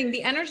amazing.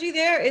 The energy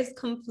there is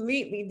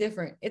completely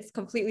different. It's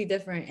completely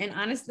different. And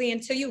honestly,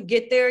 until you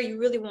get there, you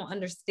really won't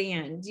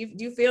understand. Do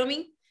you feel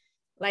me?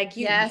 Like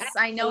yes,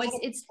 I know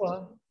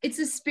it's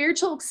a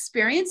spiritual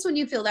experience when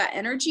you feel that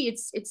energy.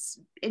 It's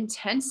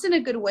intense in a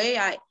good way.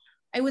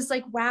 I was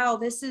like, wow,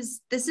 this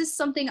is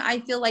something I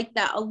feel like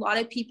that a lot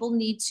of people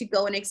need to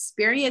go and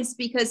experience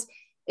because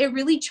it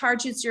really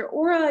charges your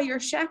aura, your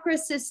chakra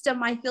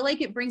system. I feel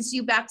like it brings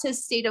you back to a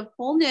state of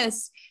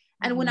wholeness.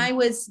 And when I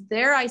was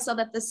there, I saw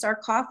that the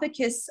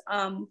sarcophagus,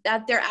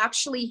 that they're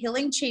actually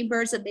healing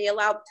chambers and they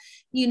allow,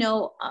 you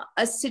know,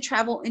 us to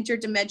travel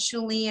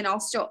interdimensionally and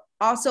also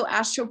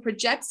astral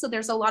project. So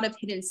there's a lot of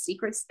hidden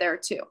secrets there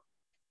too.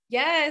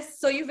 Yes.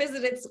 So you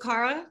visited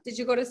Saqqara. Did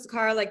you go to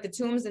Saqqara, like the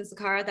tombs in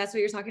Saqqara? That's what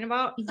you're talking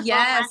about?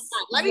 Yes.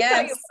 Let me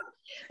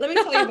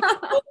tell you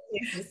about those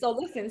places. So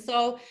listen,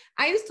 so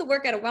I used to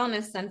work at a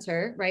wellness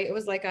center, right? It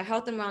was like a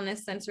health and wellness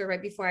center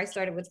right before I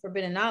started with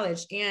Forbidden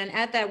Knowledge. And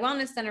at that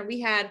wellness center, we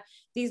had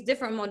these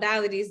different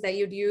modalities that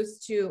you'd use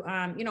to,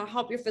 you know,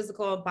 help your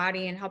physical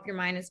body and help your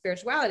mind and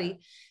spirituality.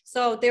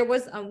 So there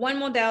was one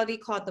modality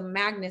called the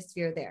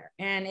Magnosphere there.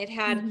 And it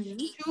had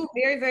two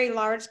very, very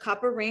large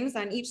copper rings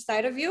on each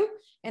side of you.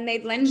 And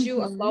they'd lend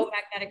you a low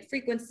magnetic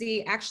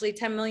frequency, actually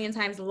 10 million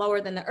times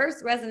lower than the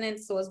Earth's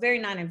resonance. So it's very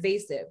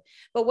non-invasive.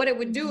 But what it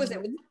would do is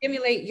it would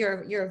stimulate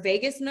your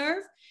vagus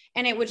nerve,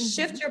 and it would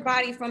shift your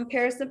body from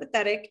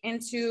parasympathetic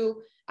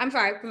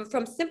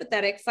from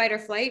sympathetic fight or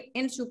flight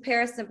into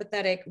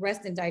parasympathetic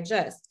rest and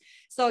digest.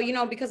 So, you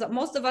know, because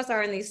most of us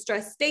are in these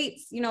stress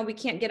states, you know, we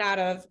can't get out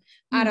of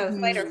fight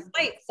or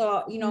flight.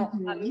 So, you know,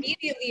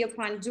 immediately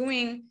upon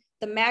doing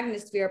the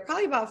Magnosphere,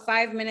 probably about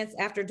 5 minutes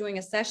after doing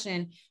a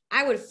session,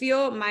 I would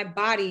feel my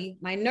body,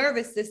 my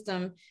nervous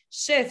system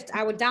shift.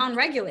 I would down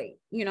regulate,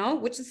 you know,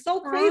 which is so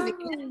crazy.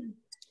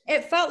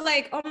 It felt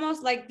like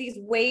almost like these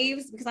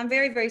waves, because I'm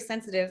very, very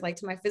sensitive, like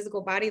to my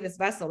physical body, this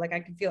vessel, like I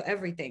can feel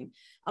everything.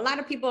 A lot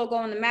of people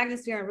go in the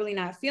Magnosphere and really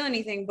not feel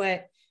anything,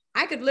 but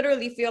I could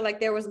literally feel like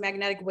there was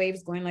magnetic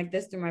waves going like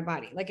this through my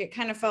body. Like it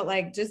kind of felt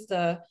like just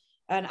a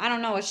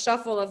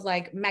shuffle of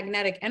like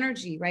magnetic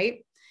energy,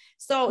 right?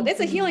 So it's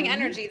a healing Mhm.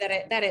 energy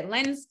that it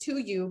lends to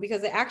you,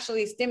 because it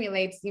actually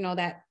stimulates, you know,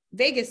 that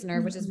vagus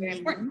nerve, which is very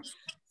important. Mhm.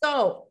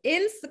 So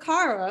in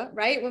Saqqara,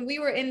 right, when we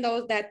were in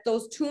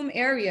those tomb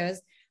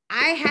areas,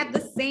 I had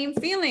the same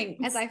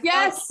feeling as I felt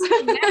Yes.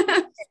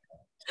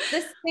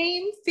 the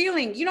same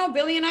feeling. You know,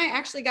 Billy and I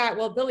actually got,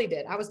 well, Billy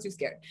did. I was too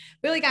scared.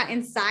 Billy got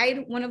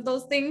inside one of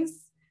those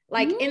things,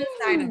 like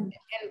inside of Mm.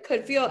 it, and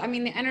could feel, I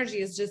mean, the energy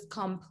is just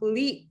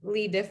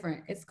completely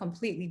different. It's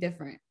completely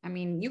different. I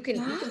mean, you can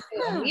feel it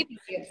Yeah.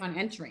 immediately upon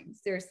entering,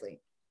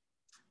 seriously.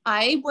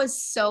 I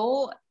was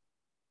so,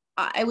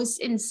 I was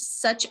in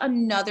such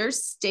another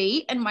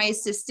state, and my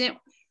assistant,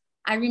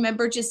 I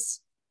remember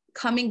just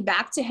coming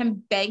back to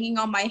him, banging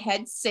on my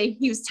head, saying,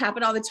 he was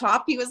tapping on the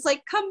top. He was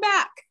like, come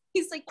back.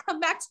 He's like, come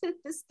back to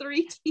this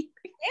 3D.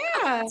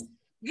 Yeah.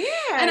 Yeah.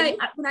 And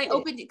when I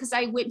opened it, because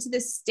I went to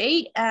this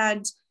state,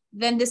 and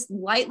then this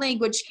light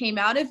language came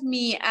out of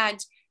me.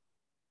 And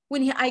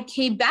when I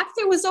came back,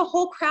 there was a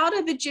whole crowd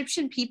of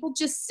Egyptian people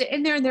just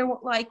sitting there, and they were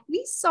like,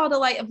 we saw the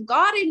light of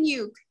God in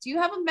you. Do you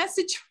have a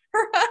message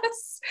for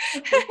us?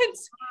 And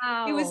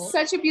it was Wow.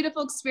 such a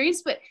beautiful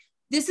experience. But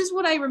this is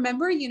what I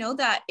remember, you know,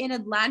 that in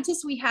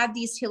Atlantis, we had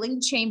these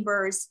healing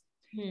chambers,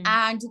 Hmm.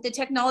 and the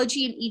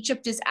technology in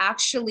Egypt is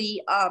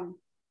actually,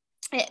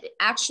 it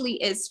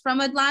actually is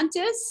from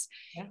Atlantis.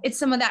 Yeah. It's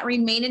some of that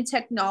remaining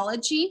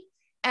technology,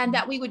 and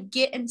that we would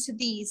get into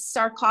the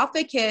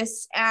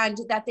sarcophagus, and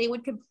that they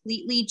would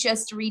completely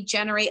just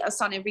regenerate us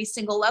on every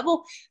single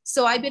level.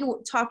 So I've been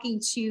talking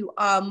to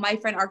my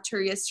friend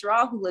Arcturus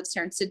Ra, who lives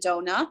here in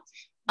Sedona.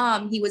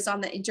 He was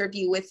on the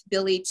interview with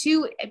Billy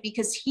too,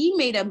 because he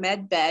made a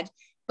med bed,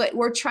 but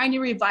we're trying to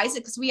revise it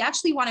because we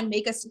actually want to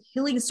make a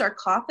healing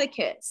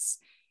sarcophagus,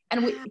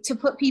 and to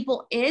put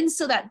people in,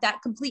 so that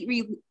that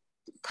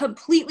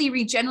completely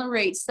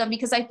regenerates them.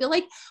 Because I feel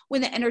like when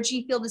the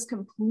energy field is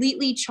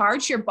completely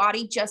charged, your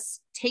body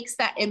just takes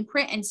that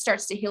imprint and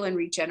starts to heal and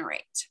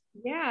regenerate.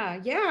 Yeah,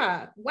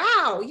 yeah.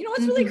 Wow. You know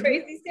what's really Mm-hmm.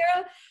 crazy,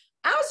 Sarah?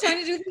 I was trying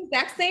to do the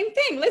exact same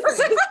thing.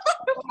 Listen,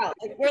 wow,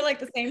 like, we're like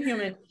the same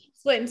human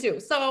split in two.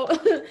 So,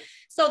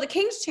 so the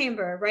King's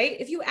Chamber, right?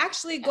 If you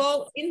actually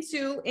go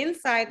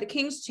inside the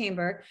King's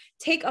Chamber,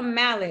 take a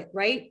mallet,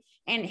 right?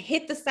 And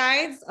hit the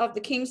sides of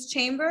the King's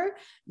Chamber,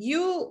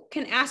 you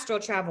can astral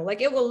travel.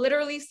 Like, it will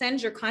literally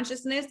send your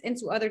consciousness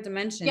into other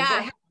dimensions. It Yeah.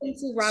 happened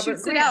to Robert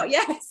Shoots it Grant. out.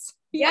 Yes.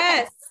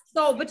 Yes.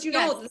 So, but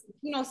Yes.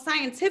 you know,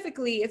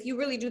 scientifically, if you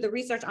really do the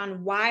research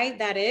on why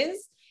that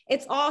is,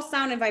 it's all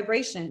sound and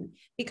vibration,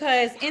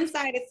 because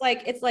inside it's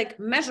like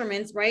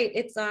measurements, right?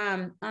 It's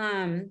I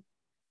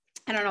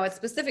don't know, it's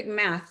specific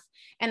math,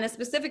 and the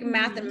specific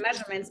math and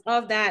measurements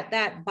of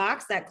that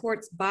box, that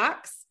quartz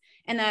box,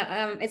 and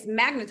it's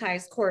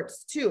magnetized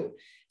quartz too.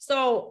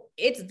 So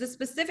it's the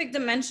specific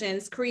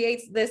dimensions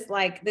creates this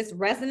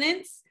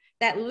resonance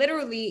that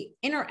literally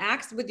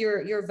interacts with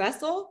your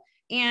vessel,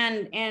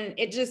 and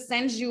it just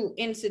sends you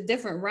into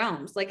different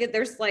realms. Like,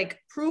 there's like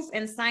proof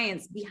and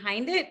science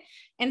behind it.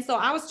 And so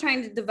I was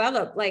trying to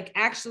develop like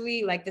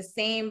actually like the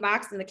same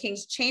box in the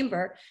King's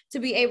Chamber to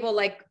be able,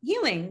 like,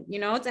 healing, you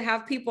know, to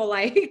have people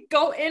like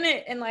go in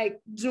it and like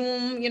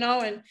zoom, you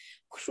know, and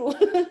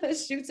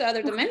shoot to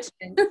other dimensions.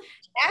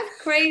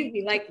 That's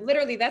crazy. Like,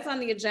 literally, that's on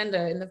the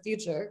agenda in the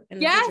future.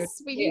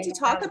 Yes, we need to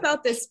talk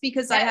about this,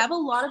 because I Yes. have a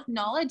lot of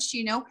knowledge,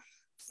 you know,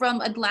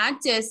 from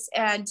Atlantis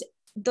and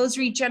those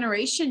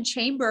regeneration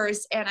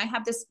chambers. And I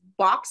have this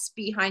box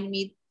behind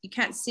me. You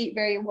can't see it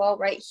very well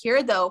right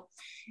here, though.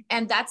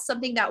 And that's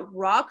something that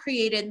Ra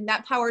created, and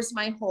that powers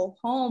my whole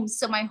home.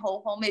 So my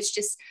whole home is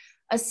just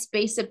a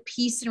space of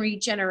peace and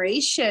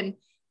regeneration.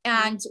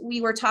 And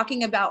we were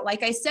talking about,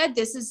 like I said,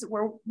 this is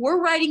where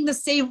we're riding the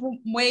same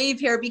wave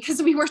here,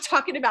 because we were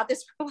talking about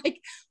this. We're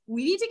like,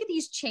 we need to get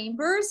these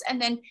chambers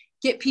and then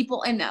get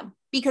people in them,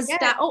 because Yes.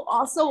 that will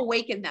also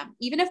awaken them.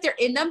 Even if they're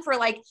in them for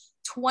like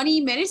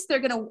 20 minutes, they're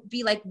going to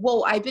be like,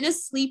 whoa, I've been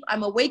asleep.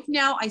 I'm awake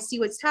now. I see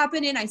what's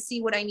happening. I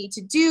see what I need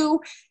to do.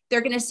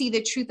 They're going to see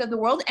the truth of the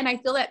world. And I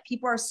feel that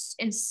people are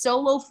in so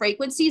low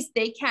frequencies,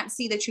 they can't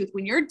see the truth.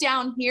 When you're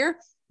down here,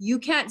 you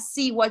can't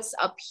see what's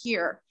up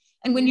here.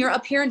 And when you're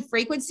up here in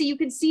frequency, you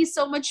can see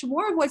so much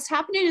more of what's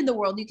happening in the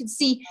world. You can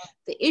see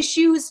the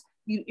issues.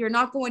 You're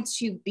not going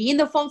to be in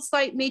the false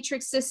light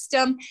matrix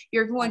system.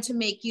 You're going to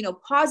make, you know,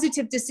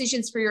 positive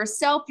decisions for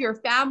yourself, your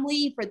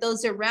family, for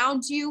those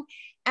around you.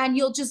 And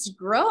you'll just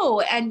grow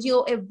and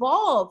you'll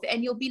evolve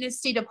and you'll be in a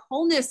state of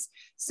wholeness.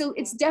 So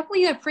it's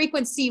definitely a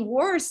frequency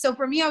war. So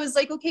for me, I was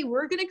like, okay,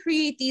 we're going to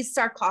create these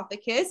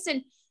sarcophagus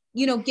and,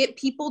 you know, get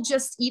people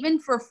just even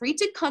for free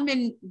to come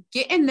and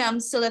get in them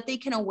so that they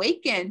can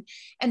awaken.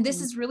 And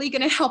this is really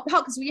going to help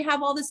out, because we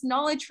have all this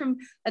knowledge from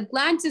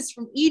Atlantis,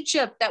 from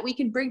Egypt, that we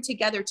can bring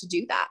together to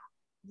do that.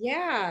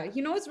 Yeah.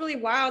 You know, what's really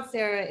wild,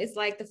 Sarah, is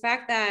like the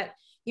fact that,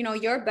 you know,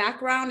 your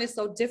background is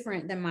so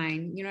different than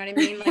mine. You know what I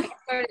mean? Like, I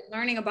started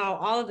learning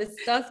about all of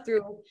this stuff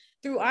through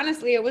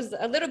honestly, it was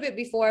a little bit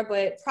before,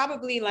 but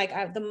probably like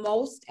the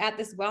most at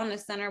this wellness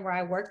center where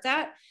I worked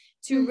at,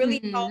 to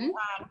really help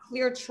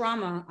clear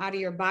trauma out of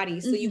your body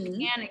so you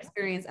can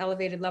experience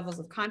elevated levels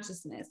of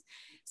consciousness.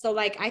 So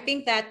like, I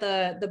think that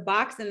the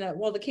box and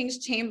the King's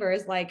Chamber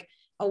is like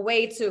a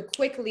way to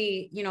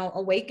quickly, you know,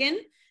 awaken.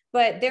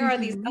 But there are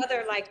these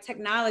other like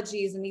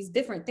technologies and these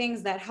different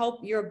things that help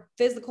your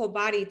physical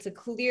body to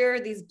clear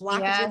these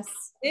blockages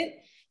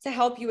to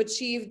help you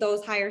achieve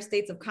those higher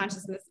states of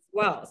consciousness as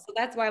well. So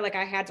that's why like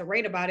I had to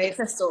write about it.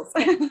 Crystals.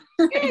 That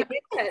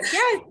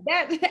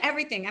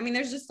everything. I mean,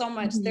 there's just so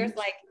much. There's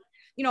like,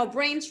 you know,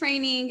 brain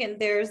training, and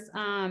there's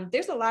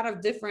a lot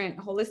of different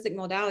holistic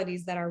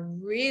modalities that are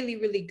really,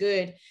 really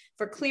good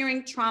for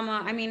clearing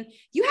trauma. I mean,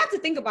 you have to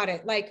think about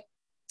it. Like,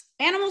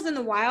 animals in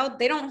the wild,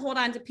 they don't hold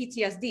on to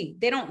PTSD.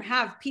 They don't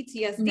have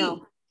PTSD.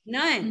 No.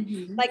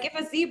 None. Like if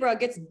a zebra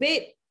gets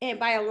bit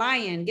by a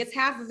lion, gets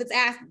half of its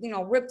ass, you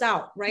know, ripped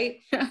out, right?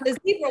 The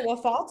zebra will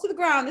fall to the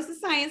ground. This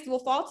is science. Will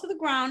fall to the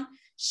ground,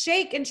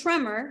 shake and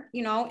tremor,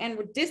 you know, and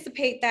would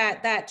dissipate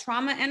that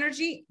trauma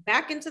energy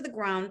back into the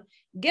ground,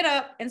 get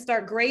up and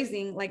start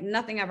grazing like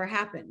nothing ever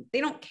happened.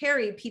 They don't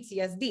carry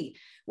PTSD.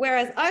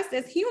 Whereas us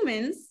as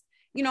humans,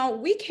 you know,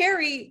 we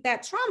carry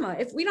that trauma.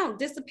 If we don't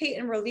dissipate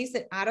and release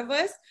it out of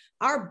us,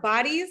 our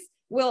bodies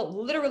will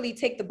literally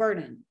take the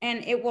burden,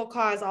 and it will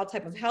cause all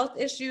type of health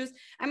issues.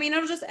 I mean,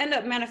 it'll just end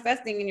up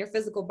manifesting in your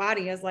physical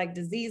body as like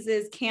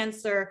diseases,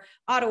 cancer,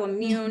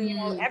 autoimmune, you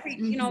know,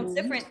 you know,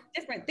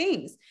 different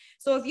things.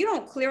 So if you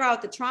don't clear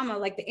out the trauma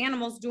like the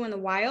animals do in the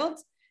wild,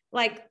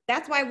 like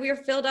that's why we're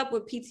filled up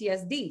with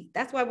PTSD.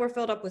 That's why we're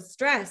filled up with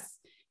stress.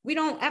 We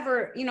don't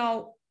ever, you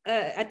know,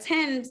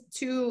 attend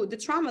to the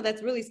trauma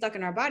that's really stuck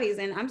in our bodies.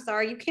 And I'm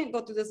sorry, you can't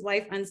go through this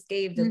life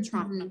unscathed of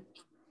trauma.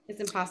 It's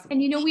impossible.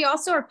 And, you know, we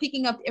also are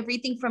picking up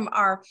everything from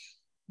our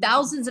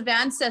thousands of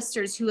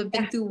ancestors who have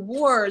been through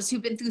wars,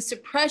 who've been through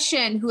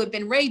suppression, who have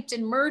been raped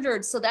and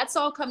murdered. So that's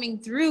all coming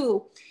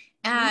through,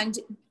 and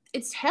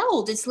it's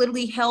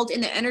literally held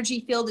in the energy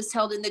field. It's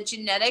held in the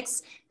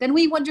genetics. Then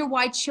we wonder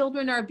why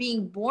children are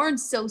being born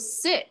so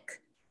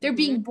sick. They're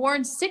being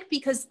born sick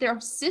because their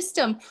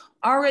system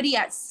already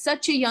at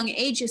such a young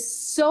age is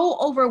so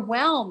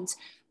overwhelmed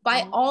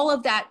by all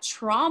of that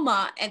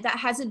trauma, and that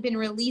hasn't been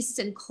released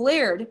and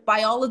cleared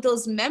by all of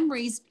those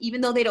memories. Even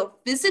though they don't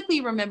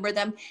physically remember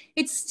them,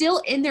 it's still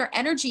in their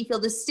energy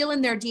field, it's still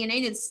in their DNA,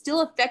 and it's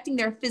still affecting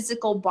their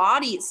physical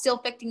body, it's still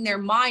affecting their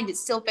mind, it's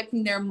still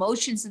affecting their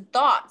emotions and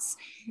thoughts.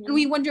 And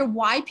we wonder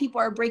why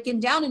people are breaking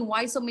down and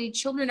why so many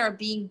children are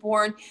being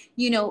born,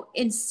 you know,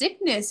 in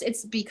sickness.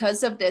 It's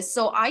because of this.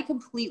 So I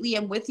completely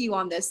am with you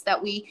on this,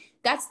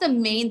 that's the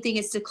main thing,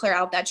 is to clear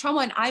out that trauma.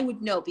 And I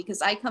would know,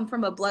 because I come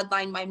from a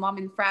bloodline. My mom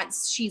in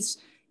France, she's,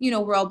 you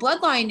know, royal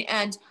bloodline.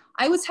 And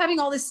I was having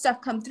all this stuff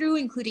come through,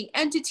 including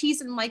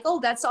entities. And I'm like, oh,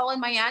 that's all in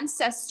my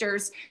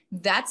ancestors.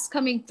 That's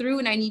coming through.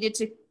 And I needed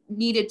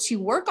to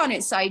work on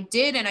it. So I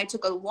did. And I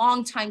took a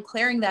long time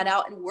clearing that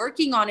out and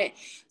working on it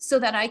so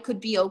that I could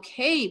be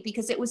okay,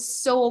 because it was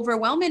so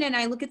overwhelming. And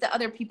I look at the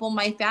other people in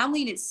my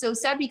family, and it's so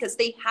sad because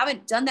they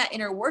haven't done that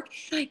inner work.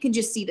 I can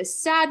just see the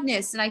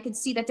sadness, and I can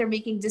see that they're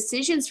making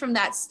decisions from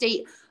that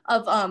state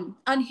of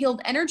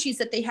unhealed energies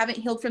that they haven't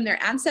healed from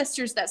their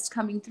ancestors that's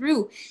coming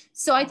through.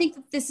 So I think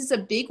that this is a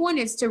big one,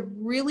 is to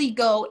really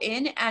go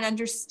in and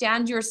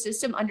understand your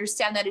system,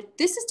 understand that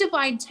this is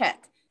divine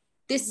tech.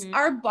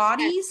 Our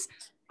bodies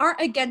aren't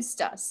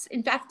against us.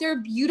 In fact, they're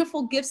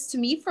beautiful gifts to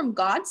me from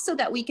God so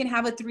that we can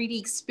have a 3D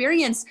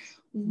experience.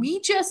 We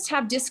just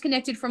have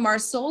disconnected from our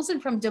souls and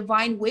from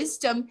divine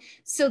wisdom,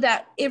 so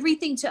that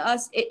everything to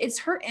us, it's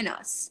hurting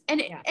us.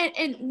 And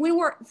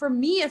when for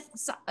me, if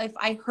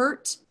I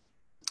hurt,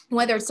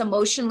 whether it's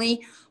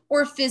emotionally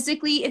or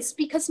physically, it's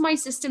because my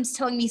system's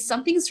telling me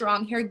something's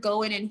wrong here,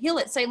 go in and heal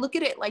it. So I look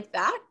at it like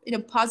that, in a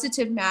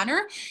positive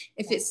manner.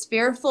 If it's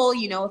fearful,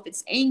 you know, if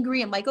it's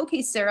angry, I'm like,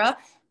 okay, Sarah,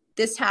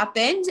 this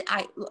happened.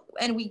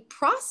 And we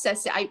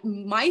process it.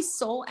 My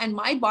soul and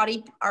my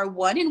body are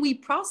one, and we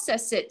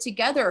process it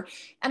together.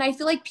 And I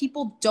feel like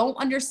people don't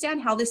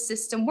understand how this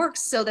system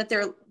works, so that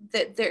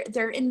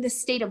they're in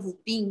this state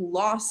of being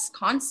lost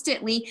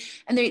constantly.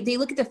 And they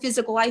look at the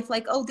physical life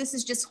like, oh, this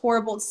is just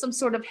horrible. It's some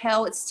sort of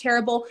hell. It's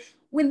terrible.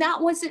 When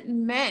that wasn't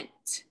meant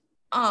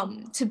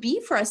to be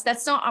for us.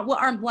 That's not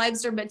what our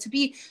lives are meant to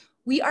be.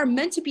 We are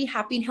meant to be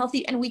happy and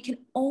healthy, and we can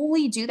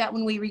only do that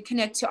when we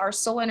reconnect to our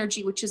soul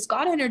energy, which is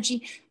God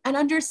energy, and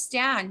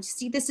understand,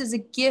 see this as a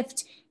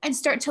gift, and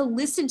start to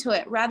listen to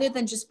it, rather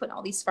than just put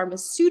all these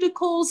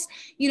pharmaceuticals,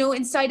 you know,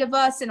 inside of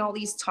us, and all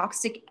these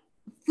toxic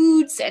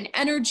foods and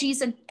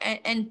energies,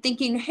 and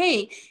thinking,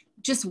 hey,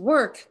 just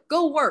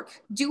go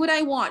work, do what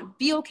I want,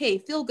 be okay,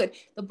 feel good.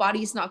 The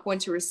body is not going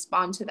to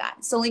respond to that.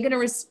 It's only going to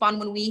respond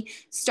when we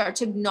start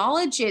to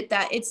acknowledge it,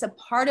 that it's a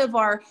part of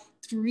our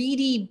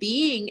 3D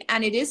being,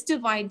 and it is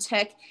divine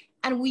tech.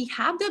 And we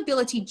have the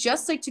ability,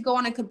 just like to go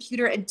on a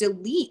computer and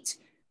delete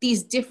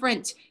these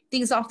different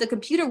things off the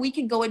computer, we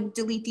can go and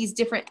delete these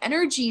different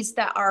energies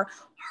that are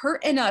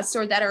hurting us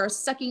or that are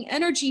sucking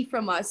energy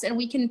from us. And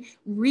we can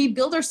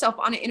rebuild ourselves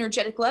on an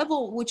energetic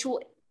level, which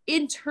will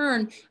in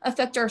turn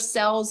affect our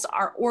cells,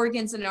 our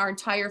organs, and our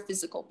entire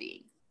physical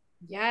being.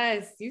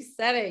 Yes, you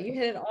said it. You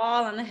hit it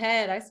all on the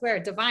head. I swear,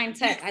 divine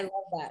tech. I love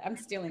that. I'm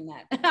stealing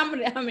that. I'm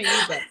gonna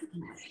use it.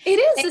 It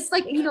is. It's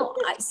like, you know,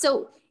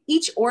 so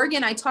each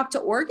organ, I talk to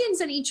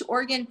organs, and each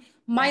organ,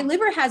 my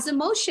liver has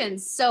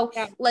emotions. So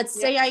let's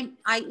say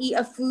I eat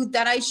a food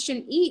that I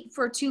shouldn't eat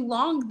for too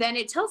long, then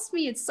it tells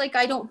me, it's like,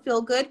 I don't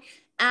feel good.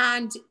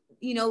 And,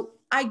 you know,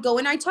 I go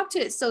and I talk to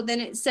it. So then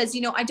it says, you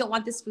know, I don't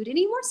want this food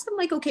anymore. So I'm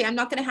like, okay, I'm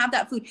not going to have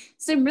that food.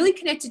 So I'm really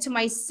connected to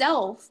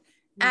myself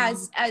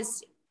as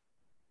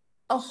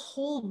a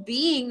whole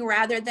being,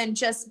 rather than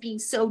just being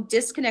so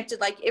disconnected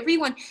like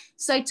everyone.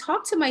 So I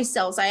talk to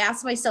myself. I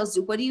ask myself,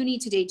 what do you need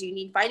today? Do you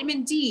need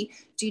vitamin D?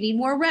 Do you need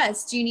more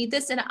rest? Do you need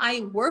this? And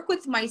I work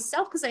with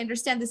myself, because I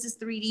understand this is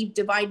 3D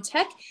divine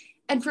tech.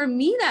 And for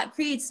me, that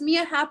creates me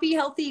a happy,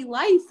 healthy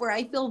life where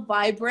I feel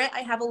vibrant.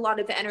 I have a lot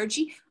of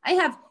energy. I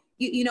have,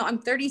 you know, I'm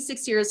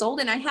 36 years old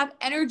and I have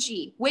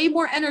energy, way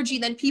more energy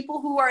than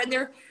people who are in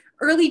their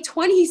early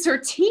 20s or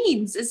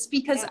teens. Is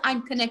because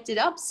I'm connected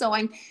up. So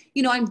I'm,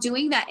 you know, I'm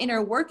doing that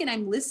inner work and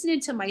I'm listening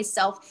to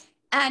myself.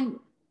 And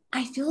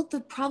I feel the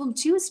problem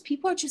too is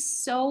people are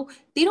just so,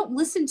 they don't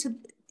listen to,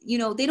 you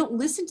know, they don't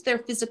listen to their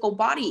physical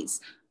bodies.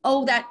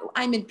 Oh, that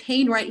I'm in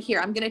pain right here,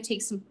 I'm going to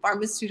take some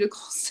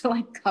pharmaceuticals to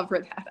like cover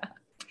that up.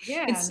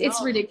 Yeah,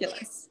 it's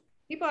ridiculous.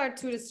 People are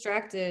too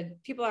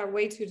distracted. People are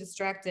way too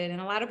distracted.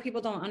 And a lot of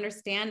people don't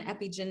understand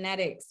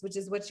epigenetics, which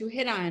is what you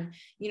hit on.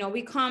 You know,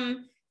 we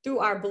come through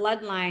our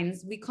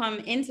bloodlines, we come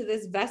into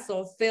this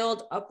vessel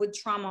filled up with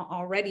trauma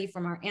already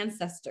from our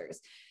ancestors.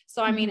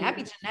 So, I mean,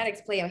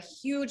 epigenetics play a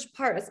huge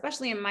part,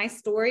 especially in my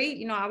story.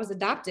 You know, I was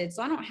adopted,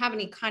 so I don't have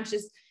any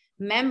conscious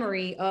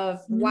memory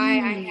of why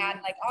I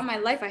had, like, all my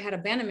life, I had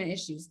abandonment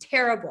issues.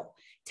 Terrible,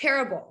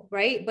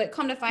 right? But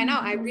come to find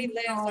out, I relived,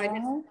 so I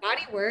did some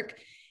body work.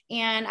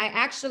 And I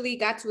actually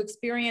got to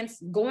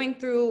experience going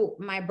through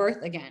my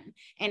birth again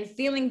and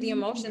feeling the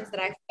emotions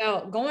that I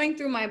felt going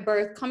through my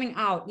birth, coming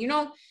out, you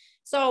know.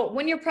 So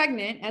when you're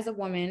pregnant as a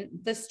woman,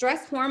 the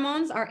stress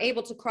hormones are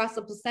able to cross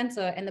the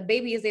placenta, and the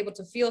baby is able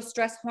to feel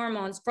stress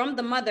hormones from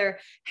the mother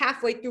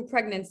halfway through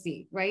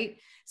pregnancy, right?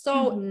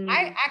 So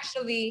I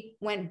actually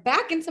went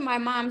back into my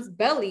mom's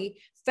belly,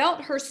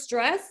 felt her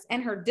stress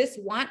and her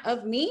diswant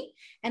of me,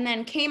 and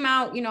then came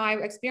out. You know, I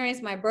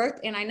experienced my birth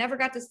and I never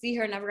got to see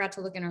her, never got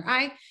to look in her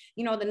eye.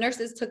 You know, the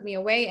nurses took me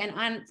away,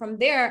 and from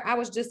there, I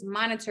was just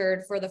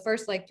monitored for the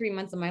first like 3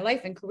 months of my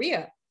life in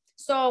Korea.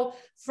 So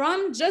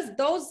from just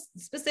those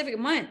specific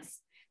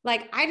months,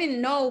 like, I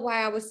didn't know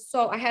why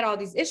I had all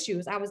these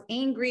issues. I was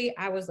angry.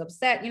 I was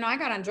upset. You know, I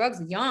got on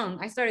drugs young.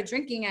 I started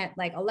drinking at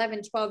like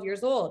 11, 12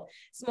 years old,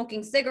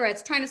 smoking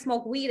cigarettes, trying to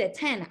smoke weed at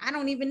 10. I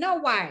don't even know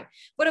why.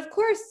 But of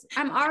course,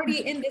 I'm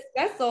already in this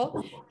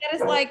vessel that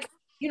is like,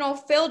 you know,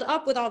 filled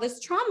up with all this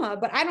trauma,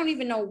 but I don't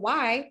even know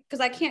why, because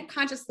I can't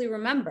consciously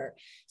remember.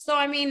 So,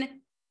 I mean,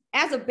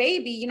 as a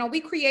baby, you know,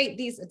 we create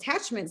these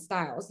attachment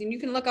styles, and you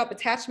can look up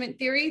attachment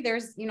theory.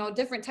 There's, you know,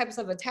 different types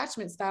of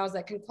attachment styles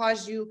that can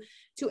cause you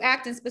to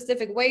act in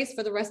specific ways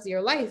for the rest of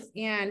your life.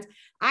 And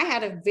I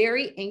had a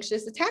very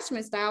anxious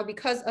attachment style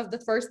because of the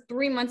first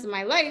 3 months of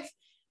my life.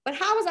 But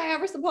how was I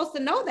ever supposed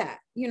to know that,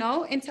 you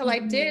know, until I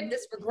did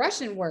this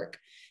regression work?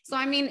 So,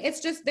 I mean,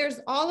 it's just,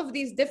 there's all of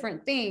these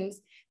different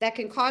things that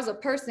can cause a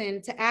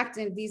person to act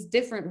in these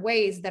different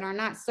ways that are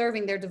not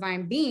serving their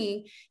divine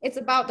being. It's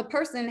about the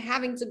person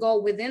having to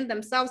go within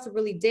themselves to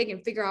really dig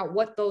and figure out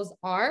what those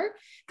are.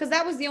 Because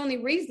that was the only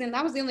reason,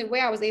 that was the only way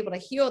I was able to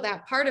heal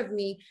that part of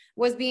me,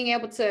 was being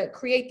able to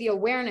create the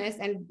awareness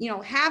and, you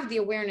know, have the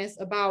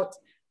awareness about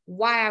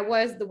why I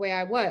was the way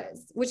I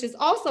was, which is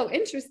also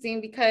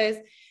interesting because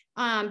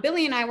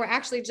Billy and I were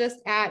actually just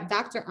at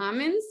Dr.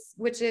 Amen's,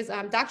 which is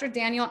Dr.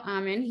 Daniel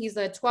Amen. He's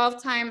a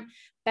 12-time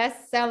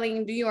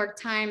best-selling New York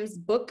Times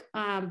book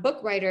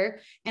writer,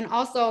 and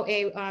also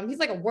he's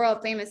like a world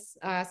famous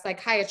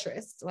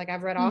psychiatrist. Like,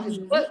 I've read all his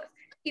books.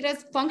 He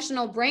does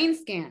functional brain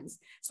scans.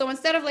 So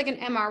instead of like an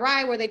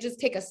MRI where they just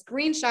take a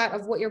screenshot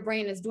of what your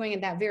brain is doing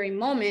at that very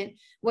moment,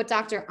 what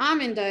Dr.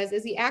 Amen does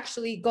is he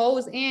actually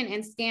goes in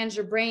and scans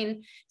your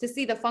brain to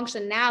see the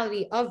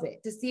functionality of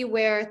it, to see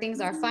where things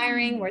are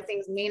firing, where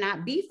things may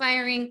not be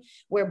firing,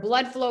 where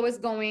blood flow is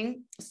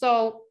going.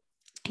 So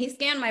he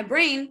scanned my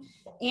brain.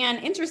 And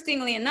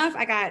interestingly enough,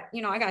 I got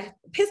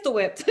pistol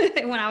whipped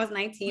when I was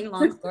 19,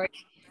 long story.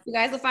 You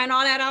guys will find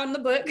all that out in the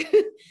book.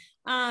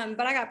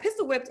 But I got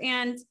pistol whipped,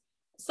 and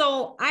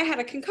so I had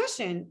a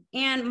concussion,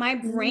 and my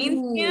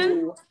brain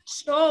scan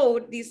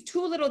showed these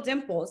 2 little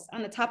dimples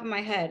on the top of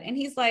my head. And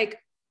he's like,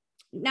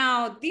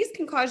 now these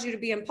can cause you to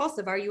be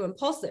impulsive. Are you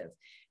impulsive?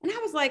 And I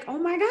was like, oh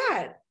my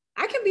God,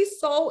 I can be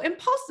so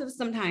impulsive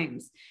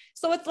sometimes.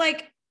 So it's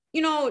like,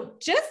 you know,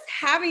 just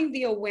having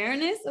the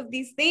awareness of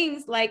these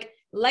things, like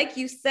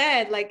you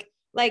said,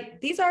 like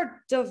these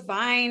are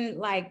divine,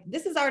 like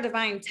this is our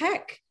divine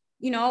tech.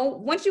 You know,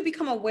 once you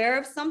become aware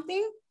of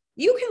something,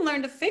 you can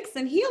learn to fix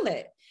and heal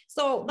it.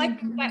 So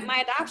like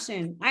my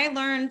adoption, I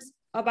learned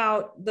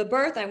about the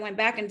birth, I went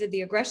back and did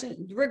the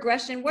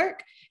regression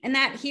work, and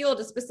that healed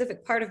a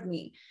specific part of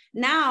me.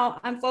 Now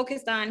I'm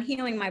focused on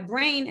healing my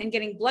brain and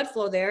getting blood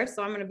flow there.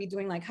 So I'm going to be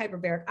doing like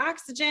hyperbaric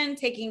oxygen,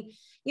 taking,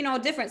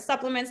 different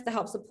supplements to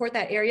help support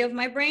that area of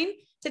my brain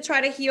to try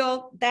to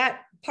heal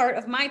that part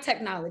of my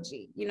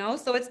technology,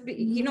 so it's,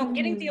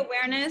 getting the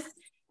awareness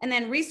and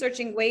then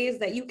researching ways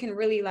that you can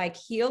really like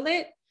heal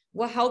it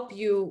will help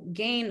you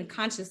gain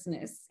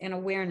consciousness and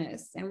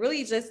awareness and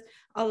really just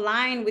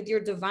align with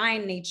your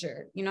divine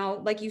nature.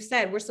 Like you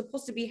said, we're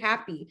supposed to be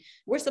happy.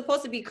 We're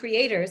supposed to be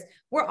creators.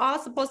 We're all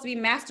supposed to be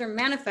master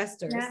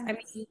manifestors. Yes. I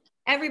mean,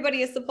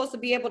 everybody is supposed to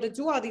be able to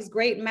do all these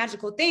great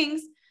magical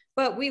things,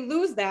 but we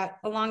lose that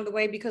along the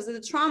way because of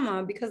the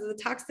trauma, because of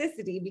the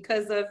toxicity,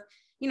 because of,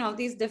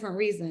 these different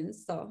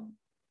reasons. So.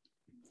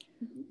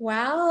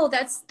 Wow,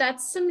 that's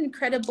some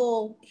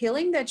incredible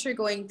healing that you're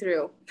going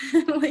through.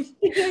 Like,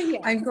 yeah.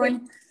 I'm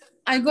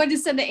going to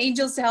send the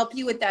angels to help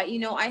you with that.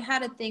 I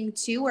had a thing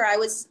too where I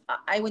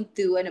went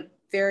through a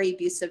very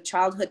abusive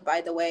childhood,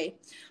 by the way.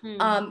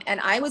 And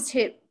I was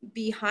hit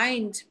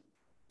behind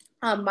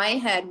my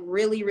head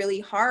really, really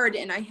hard.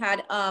 And I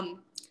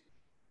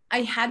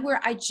had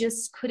where I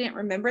just couldn't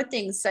remember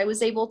things. So I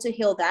was able to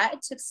heal that.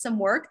 It took some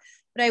work,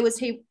 but I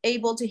was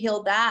able to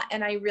heal that.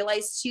 And I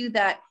realized too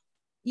that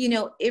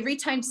every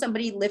time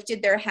somebody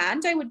lifted their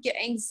hand, I would get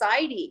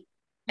anxiety.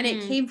 And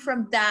it came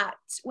from that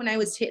when I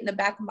was hit in the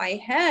back of my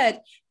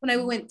head, when I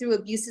went through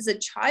abuse as a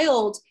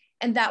child,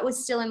 and that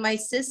was still in my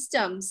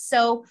system.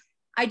 So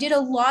I did a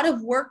lot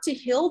of work to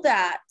heal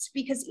that,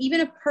 because even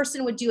a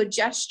person would do a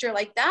gesture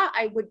like that,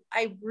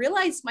 I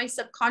realized my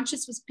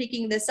subconscious was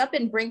picking this up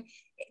and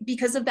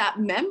because of that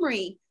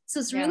memory. So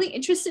it's really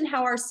interesting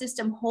how our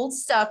system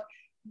holds stuff.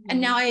 And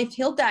now I've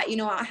healed that, I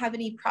don't have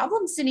any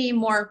problems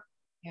anymore.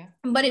 Yeah.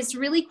 But it's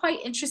really quite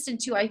interesting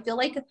too. I feel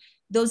like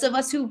those of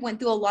us who went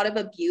through a lot of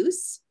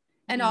abuse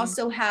and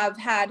also have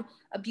had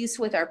abuse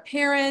with our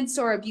parents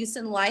or abuse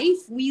in life,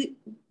 we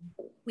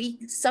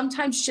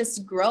sometimes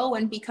just grow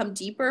and become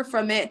deeper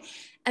from it.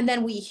 And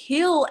then we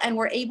heal and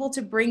we're able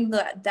to bring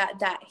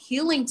that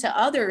healing to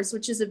others,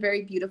 which is a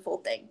very beautiful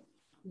thing.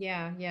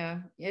 Yeah. Yeah.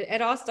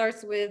 It all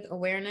starts with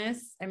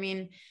awareness. I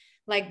mean,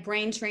 like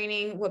brain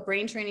training, what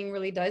brain training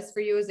really does for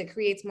you is it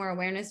creates more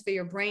awareness for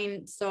your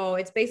brain. So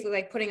it's basically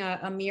like putting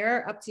a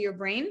mirror up to your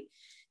brain.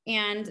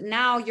 And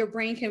now your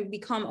brain can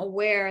become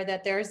aware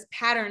that there's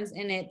patterns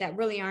in it that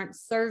really aren't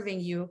serving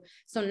you.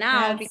 So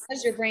now,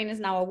 because your brain is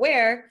now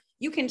aware,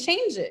 you can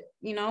change it,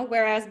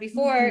 whereas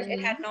before it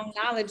had no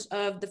knowledge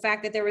of the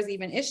fact that there was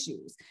even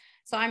issues.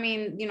 So, I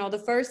mean, the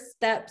first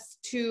steps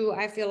to,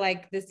 I feel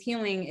like this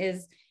healing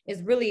is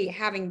really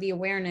having the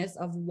awareness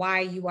of why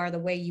you are the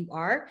way you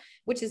are,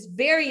 which is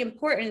very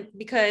important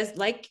because,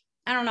 like,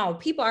 I don't know,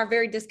 people are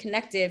very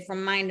disconnected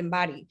from mind and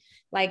body.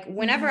 Like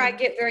whenever I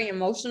get very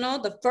emotional,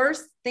 the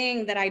first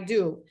thing that I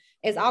do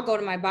is I'll go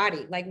to my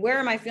body. Like, where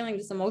am I feeling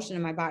this emotion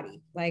in my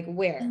body? Like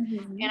where?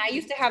 And I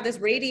used to have this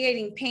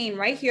radiating pain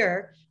right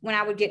here when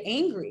I would get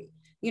angry,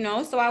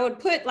 so I would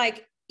put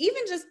like,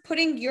 even just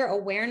putting your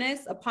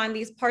awareness upon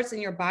these parts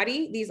in your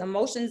body, these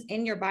emotions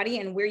in your body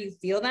and where you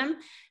feel them,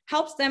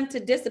 helps them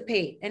to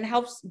dissipate and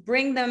helps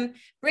bring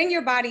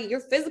your body, your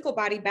physical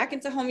body, back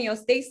into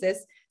homeostasis.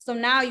 So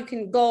now you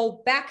can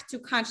go back to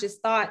conscious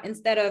thought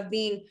instead of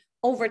being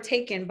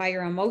overtaken by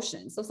your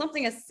emotions. So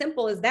something as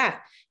simple as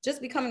that,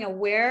 just becoming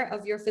aware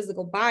of your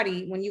physical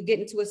body when you get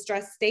into a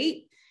stress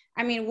state,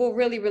 I mean, will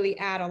really, really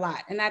add a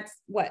lot. And that's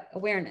what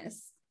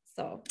awareness.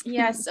 So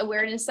yes,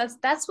 awareness.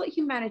 That's what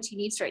humanity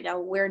needs right now.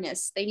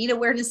 Awareness. They need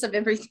awareness of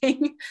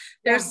everything,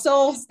 their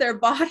souls, their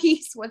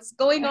bodies, what's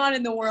going on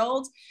in the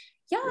world.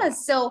 Yeah.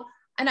 So,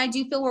 and I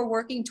do feel we're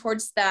working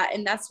towards that.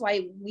 And that's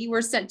why we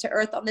were sent to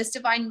earth on this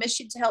divine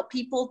mission to help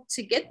people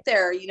to get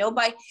there,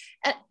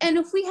 and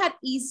if we had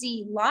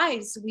easy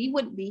lives, we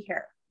wouldn't be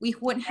here. We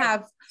wouldn't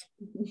have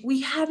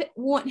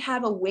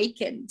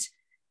awakened.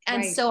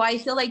 And so I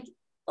feel like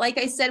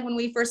I said, when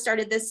we first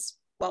started this,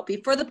 well,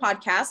 before the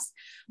podcast,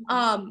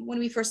 when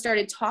we first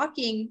started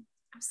talking,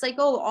 I was like,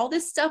 oh, all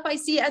this stuff I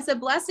see as a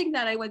blessing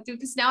that I went through,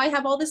 because now I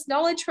have all this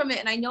knowledge from it,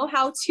 and I know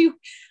how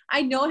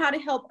to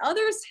help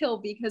others heal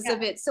because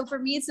of it. So for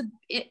me, it's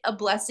a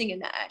blessing in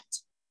that.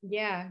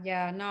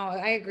 Yeah. No,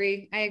 I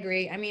agree.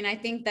 I mean, I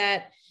think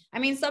that,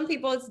 some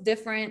people it's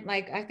different.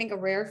 Like, I think a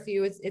rare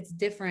few it's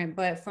different,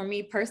 but for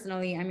me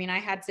personally, I mean, I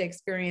had to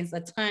experience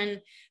a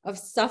ton of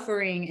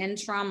suffering and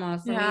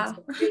trauma for me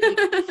to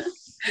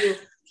really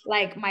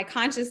like my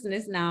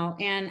consciousness now.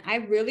 And I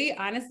really,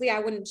 honestly, I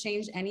wouldn't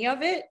change any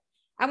of it.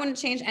 I wouldn't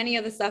change any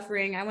of the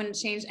suffering. I wouldn't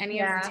change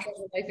any of the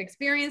terrible life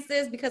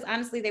experiences, because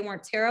honestly, they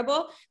weren't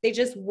terrible. They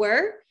just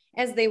were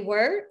as they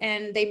were,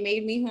 and they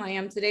made me who I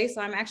am today. So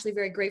I'm actually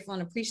very grateful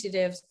and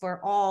appreciative for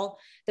all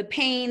the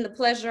pain, the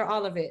pleasure,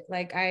 all of it.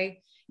 Like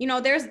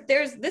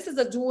this is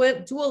a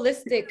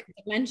dualistic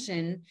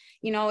dimension.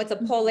 It's a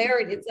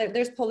polarity.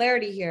 There's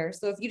polarity here.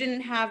 So if you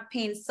didn't have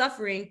pain,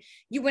 suffering,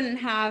 you wouldn't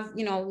have,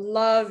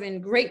 love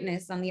and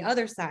greatness on the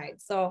other side.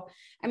 So,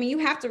 you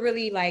have to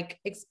really like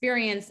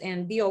experience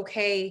and be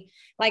okay.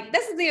 Like,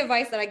 this is the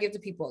advice that I give to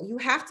people. You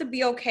have to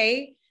be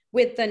okay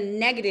with the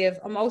negative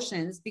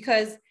emotions,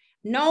 because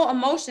no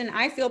emotion,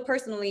 I feel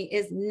personally,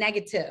 is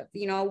negative.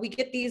 We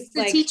get these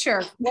the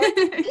teacher.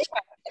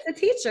 It's a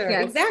teacher.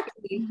 Yes.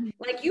 Exactly.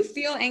 Like, you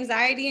feel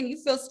anxiety and you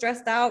feel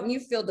stressed out and you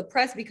feel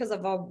depressed because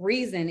of a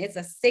reason. It's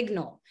a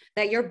signal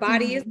that your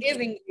body is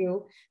giving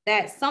you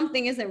that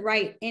something isn't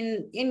right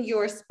in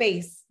your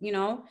space,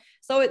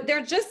 So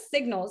they're just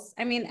signals.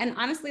 And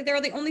honestly,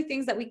 they're the only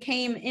things that we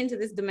came into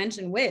this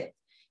dimension with.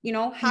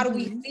 How do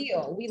we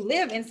feel? We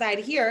live inside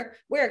here.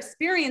 We're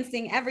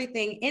experiencing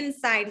everything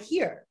inside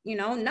here.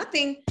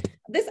 Nothing,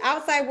 this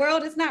outside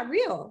world is not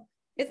real.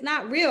 It's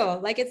not real.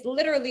 Like, it's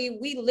literally,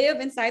 we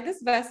live inside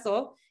this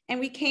vessel and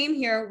we came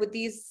here with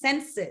these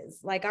senses,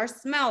 like our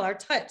smell, our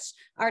touch,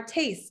 our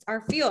taste,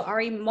 our feel,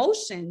 our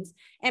emotions.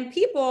 And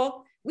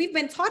people, we've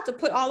been taught to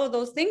put all of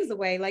those things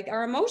away, like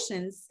our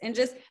emotions, and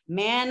just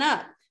man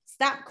up,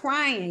 stop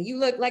crying. You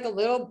look like a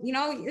little,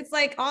 it's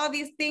like all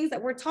these things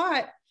that we're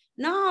taught.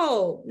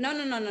 No.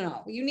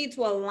 You need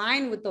to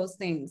align with those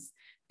things.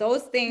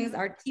 Those things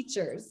are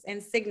teachers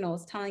and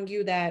signals telling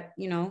you that,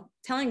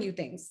 telling you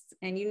things,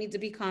 and you need to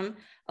become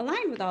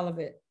aligned with all of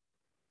it.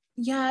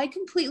 Yeah, I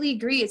completely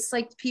agree. It's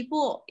like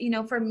people,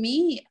 for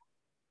me,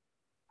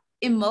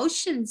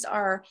 emotions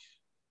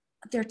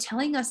they're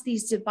telling us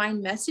these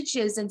divine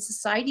messages, and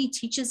society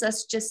teaches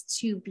us just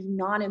to be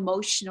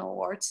non-emotional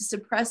or to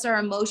suppress our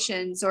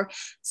emotions or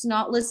to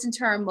not listen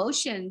to our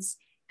emotions.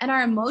 And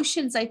our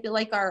emotions, I feel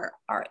like, are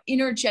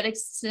energetic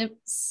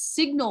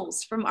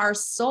signals from our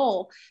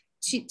soul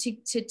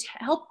to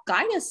help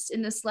guide us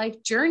in this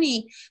life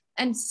journey.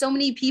 And so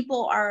many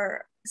people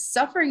are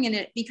suffering in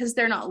it because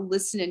they're not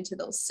listening to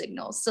those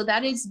signals. So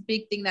that is a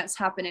big thing that's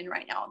happening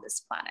right now on this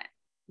planet.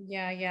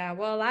 Yeah.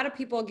 Well, a lot of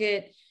people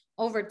get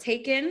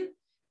overtaken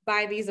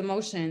by these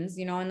emotions,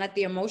 and let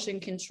the emotion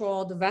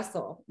control the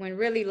vessel, when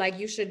really, like,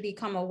 you should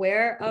become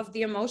aware of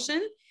the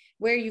emotion,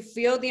 where you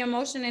feel the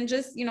emotion, and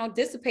just,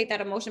 dissipate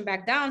that emotion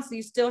back down. So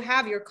you still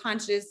have your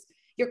consciousness,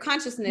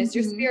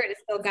 your spirit is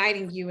still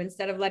guiding you,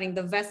 instead of letting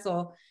the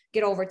vessel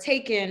get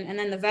overtaken and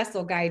then the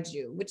vessel guides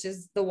you, which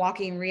is the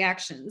walking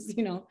reactions,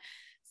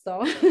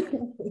 so.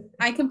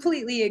 I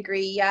completely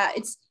agree. Yeah.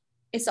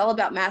 It's all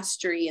about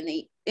mastery in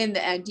the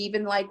end.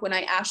 Even like when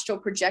I astral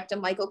project,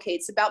 I'm like, okay,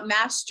 it's about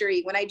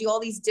mastery. When I do all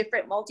these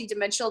different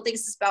multidimensional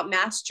things, it's about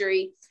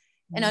mastery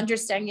and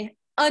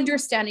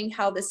understanding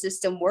how the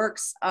system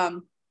works.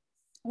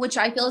 Which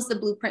I feel is the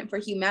blueprint for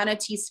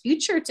humanity's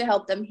future, to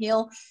help them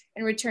heal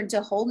and return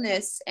to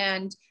wholeness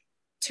and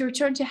to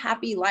return to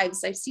happy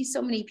lives. I see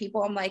so many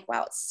people, I'm like,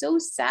 wow, it's so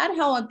sad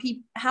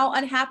how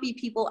unhappy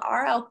people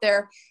are out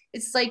there.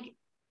 It's like,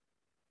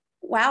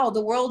 wow,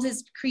 the world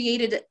has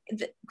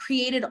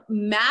created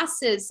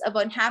masses of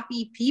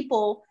unhappy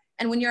people.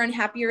 And when you're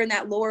unhappy, you're in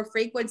that lower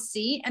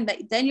frequency, and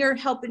then you're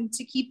helping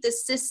to keep the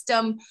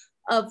system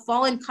of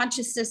fallen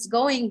consciousness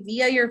going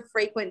via your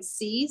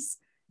frequencies.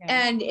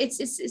 And it's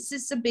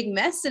just a big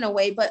mess in a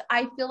way, but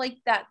I feel like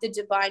that the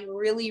divine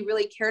really,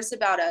 really cares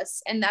about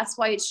us. And that's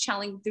why it's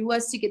channeling through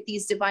us to get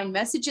these divine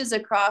messages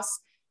across,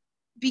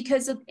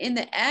 because in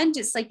the end,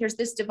 it's like there's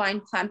this divine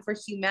plan for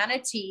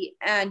humanity,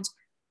 and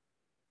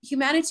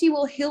humanity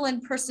will heal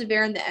and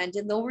persevere in the end,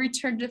 and they'll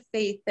return to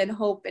faith and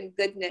hope and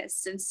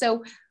goodness. And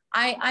so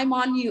I'm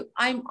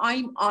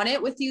on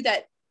it with you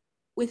that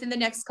within the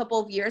next couple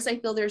of years, I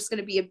feel there's going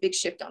to be a big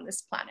shift on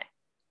this planet.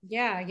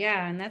 Yeah.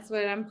 And that's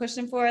what I'm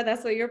pushing for.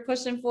 That's what you're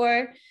pushing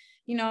for.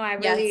 I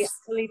really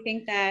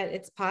think that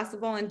it's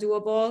possible and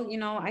doable.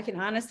 I can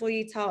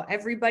honestly tell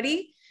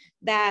everybody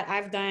that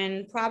I've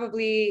done,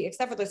 probably,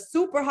 except for the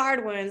super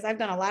hard ones, I've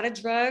done a lot of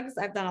drugs.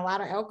 I've done a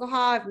lot of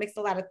alcohol. I've mixed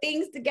a lot of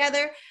things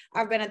together.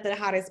 I've been at the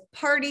hottest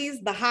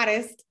parties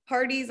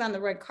on the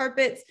red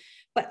carpets.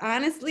 But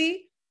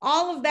honestly,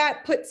 all of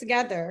that put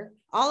together,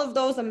 all of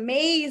those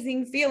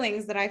amazing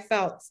feelings that I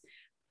felt,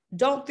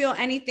 don't feel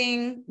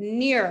anything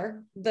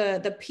near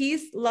the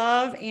peace,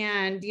 love,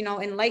 and,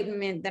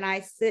 enlightenment that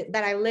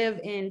I live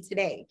in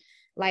today.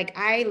 Like,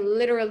 I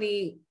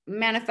literally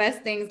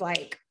manifest things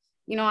like,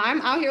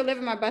 I'm out here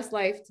living my best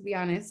life, to be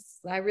honest.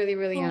 I really,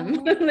 really am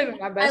living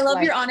my best life. I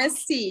love your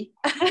honesty.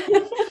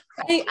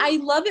 I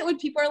love it when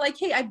people are like,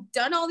 hey, I've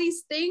done all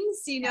these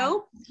things,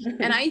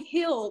 and I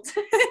healed.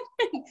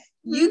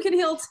 You can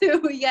heal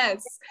too.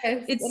 Yes.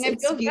 It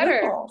feels beautiful.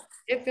 Better.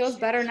 It feels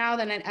better now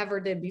than it ever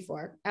did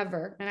before,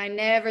 ever. And I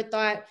never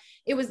thought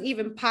it was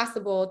even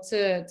possible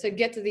to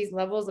get to these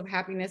levels of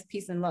happiness,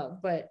 peace, and love.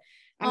 But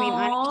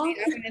honestly,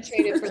 I've been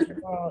traded for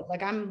the world.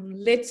 Like, I'm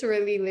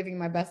literally living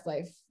my best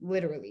life,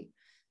 literally.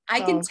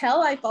 I can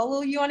tell. I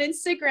follow you on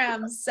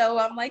Instagram. So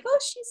I'm like, oh,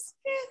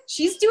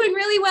 she's doing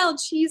really well.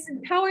 She's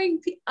empowering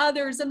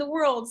others in the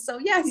world. So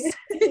yes,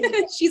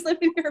 she's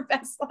living her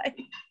best life.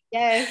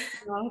 Yes,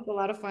 well, it's a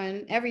lot of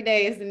fun. Every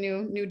day is a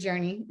new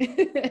journey.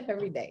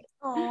 Every day.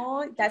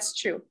 Oh, that's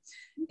true.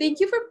 Thank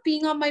you for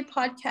being on my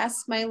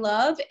podcast, my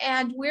love.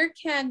 And where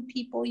can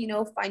people,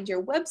 find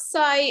your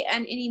website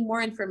and any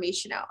more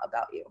information out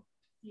about you?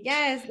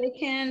 Yes, they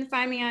can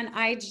find me on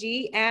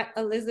IG at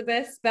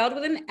Elizabeth, spelled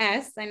with an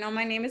S. I know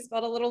my name is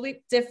spelled a little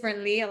bit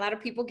differently. A lot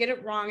of people get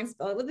it wrong and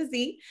spell it with a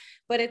Z,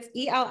 but it's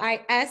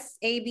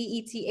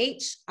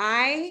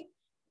ELISABETHI,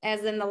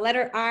 as in the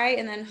letter I,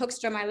 and then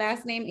Hoekstra, my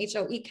last name,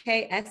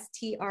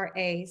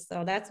 HOEKSTRA.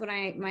 So that's what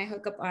my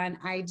hookup on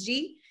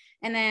IG.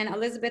 And then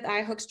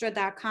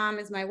ElizabethIHoekstra.com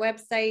is my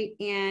website.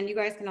 And you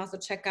guys can also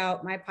check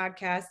out my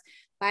podcast,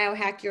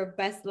 Biohack Your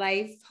Best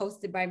Life,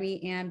 hosted by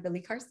me and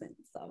Billy Carson.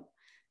 So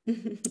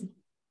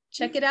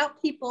check it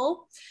out,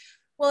 people.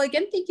 Well,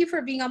 again, thank you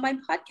for being on my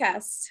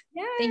podcast.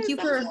 Yes, thank you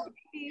for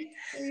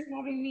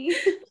having me.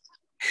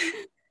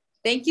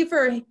 Thank you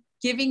for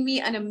giving me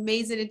an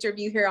amazing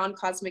interview here on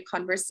Cosmic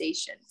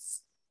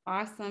Conversations.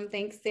 Awesome.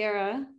 Thanks, Sarah.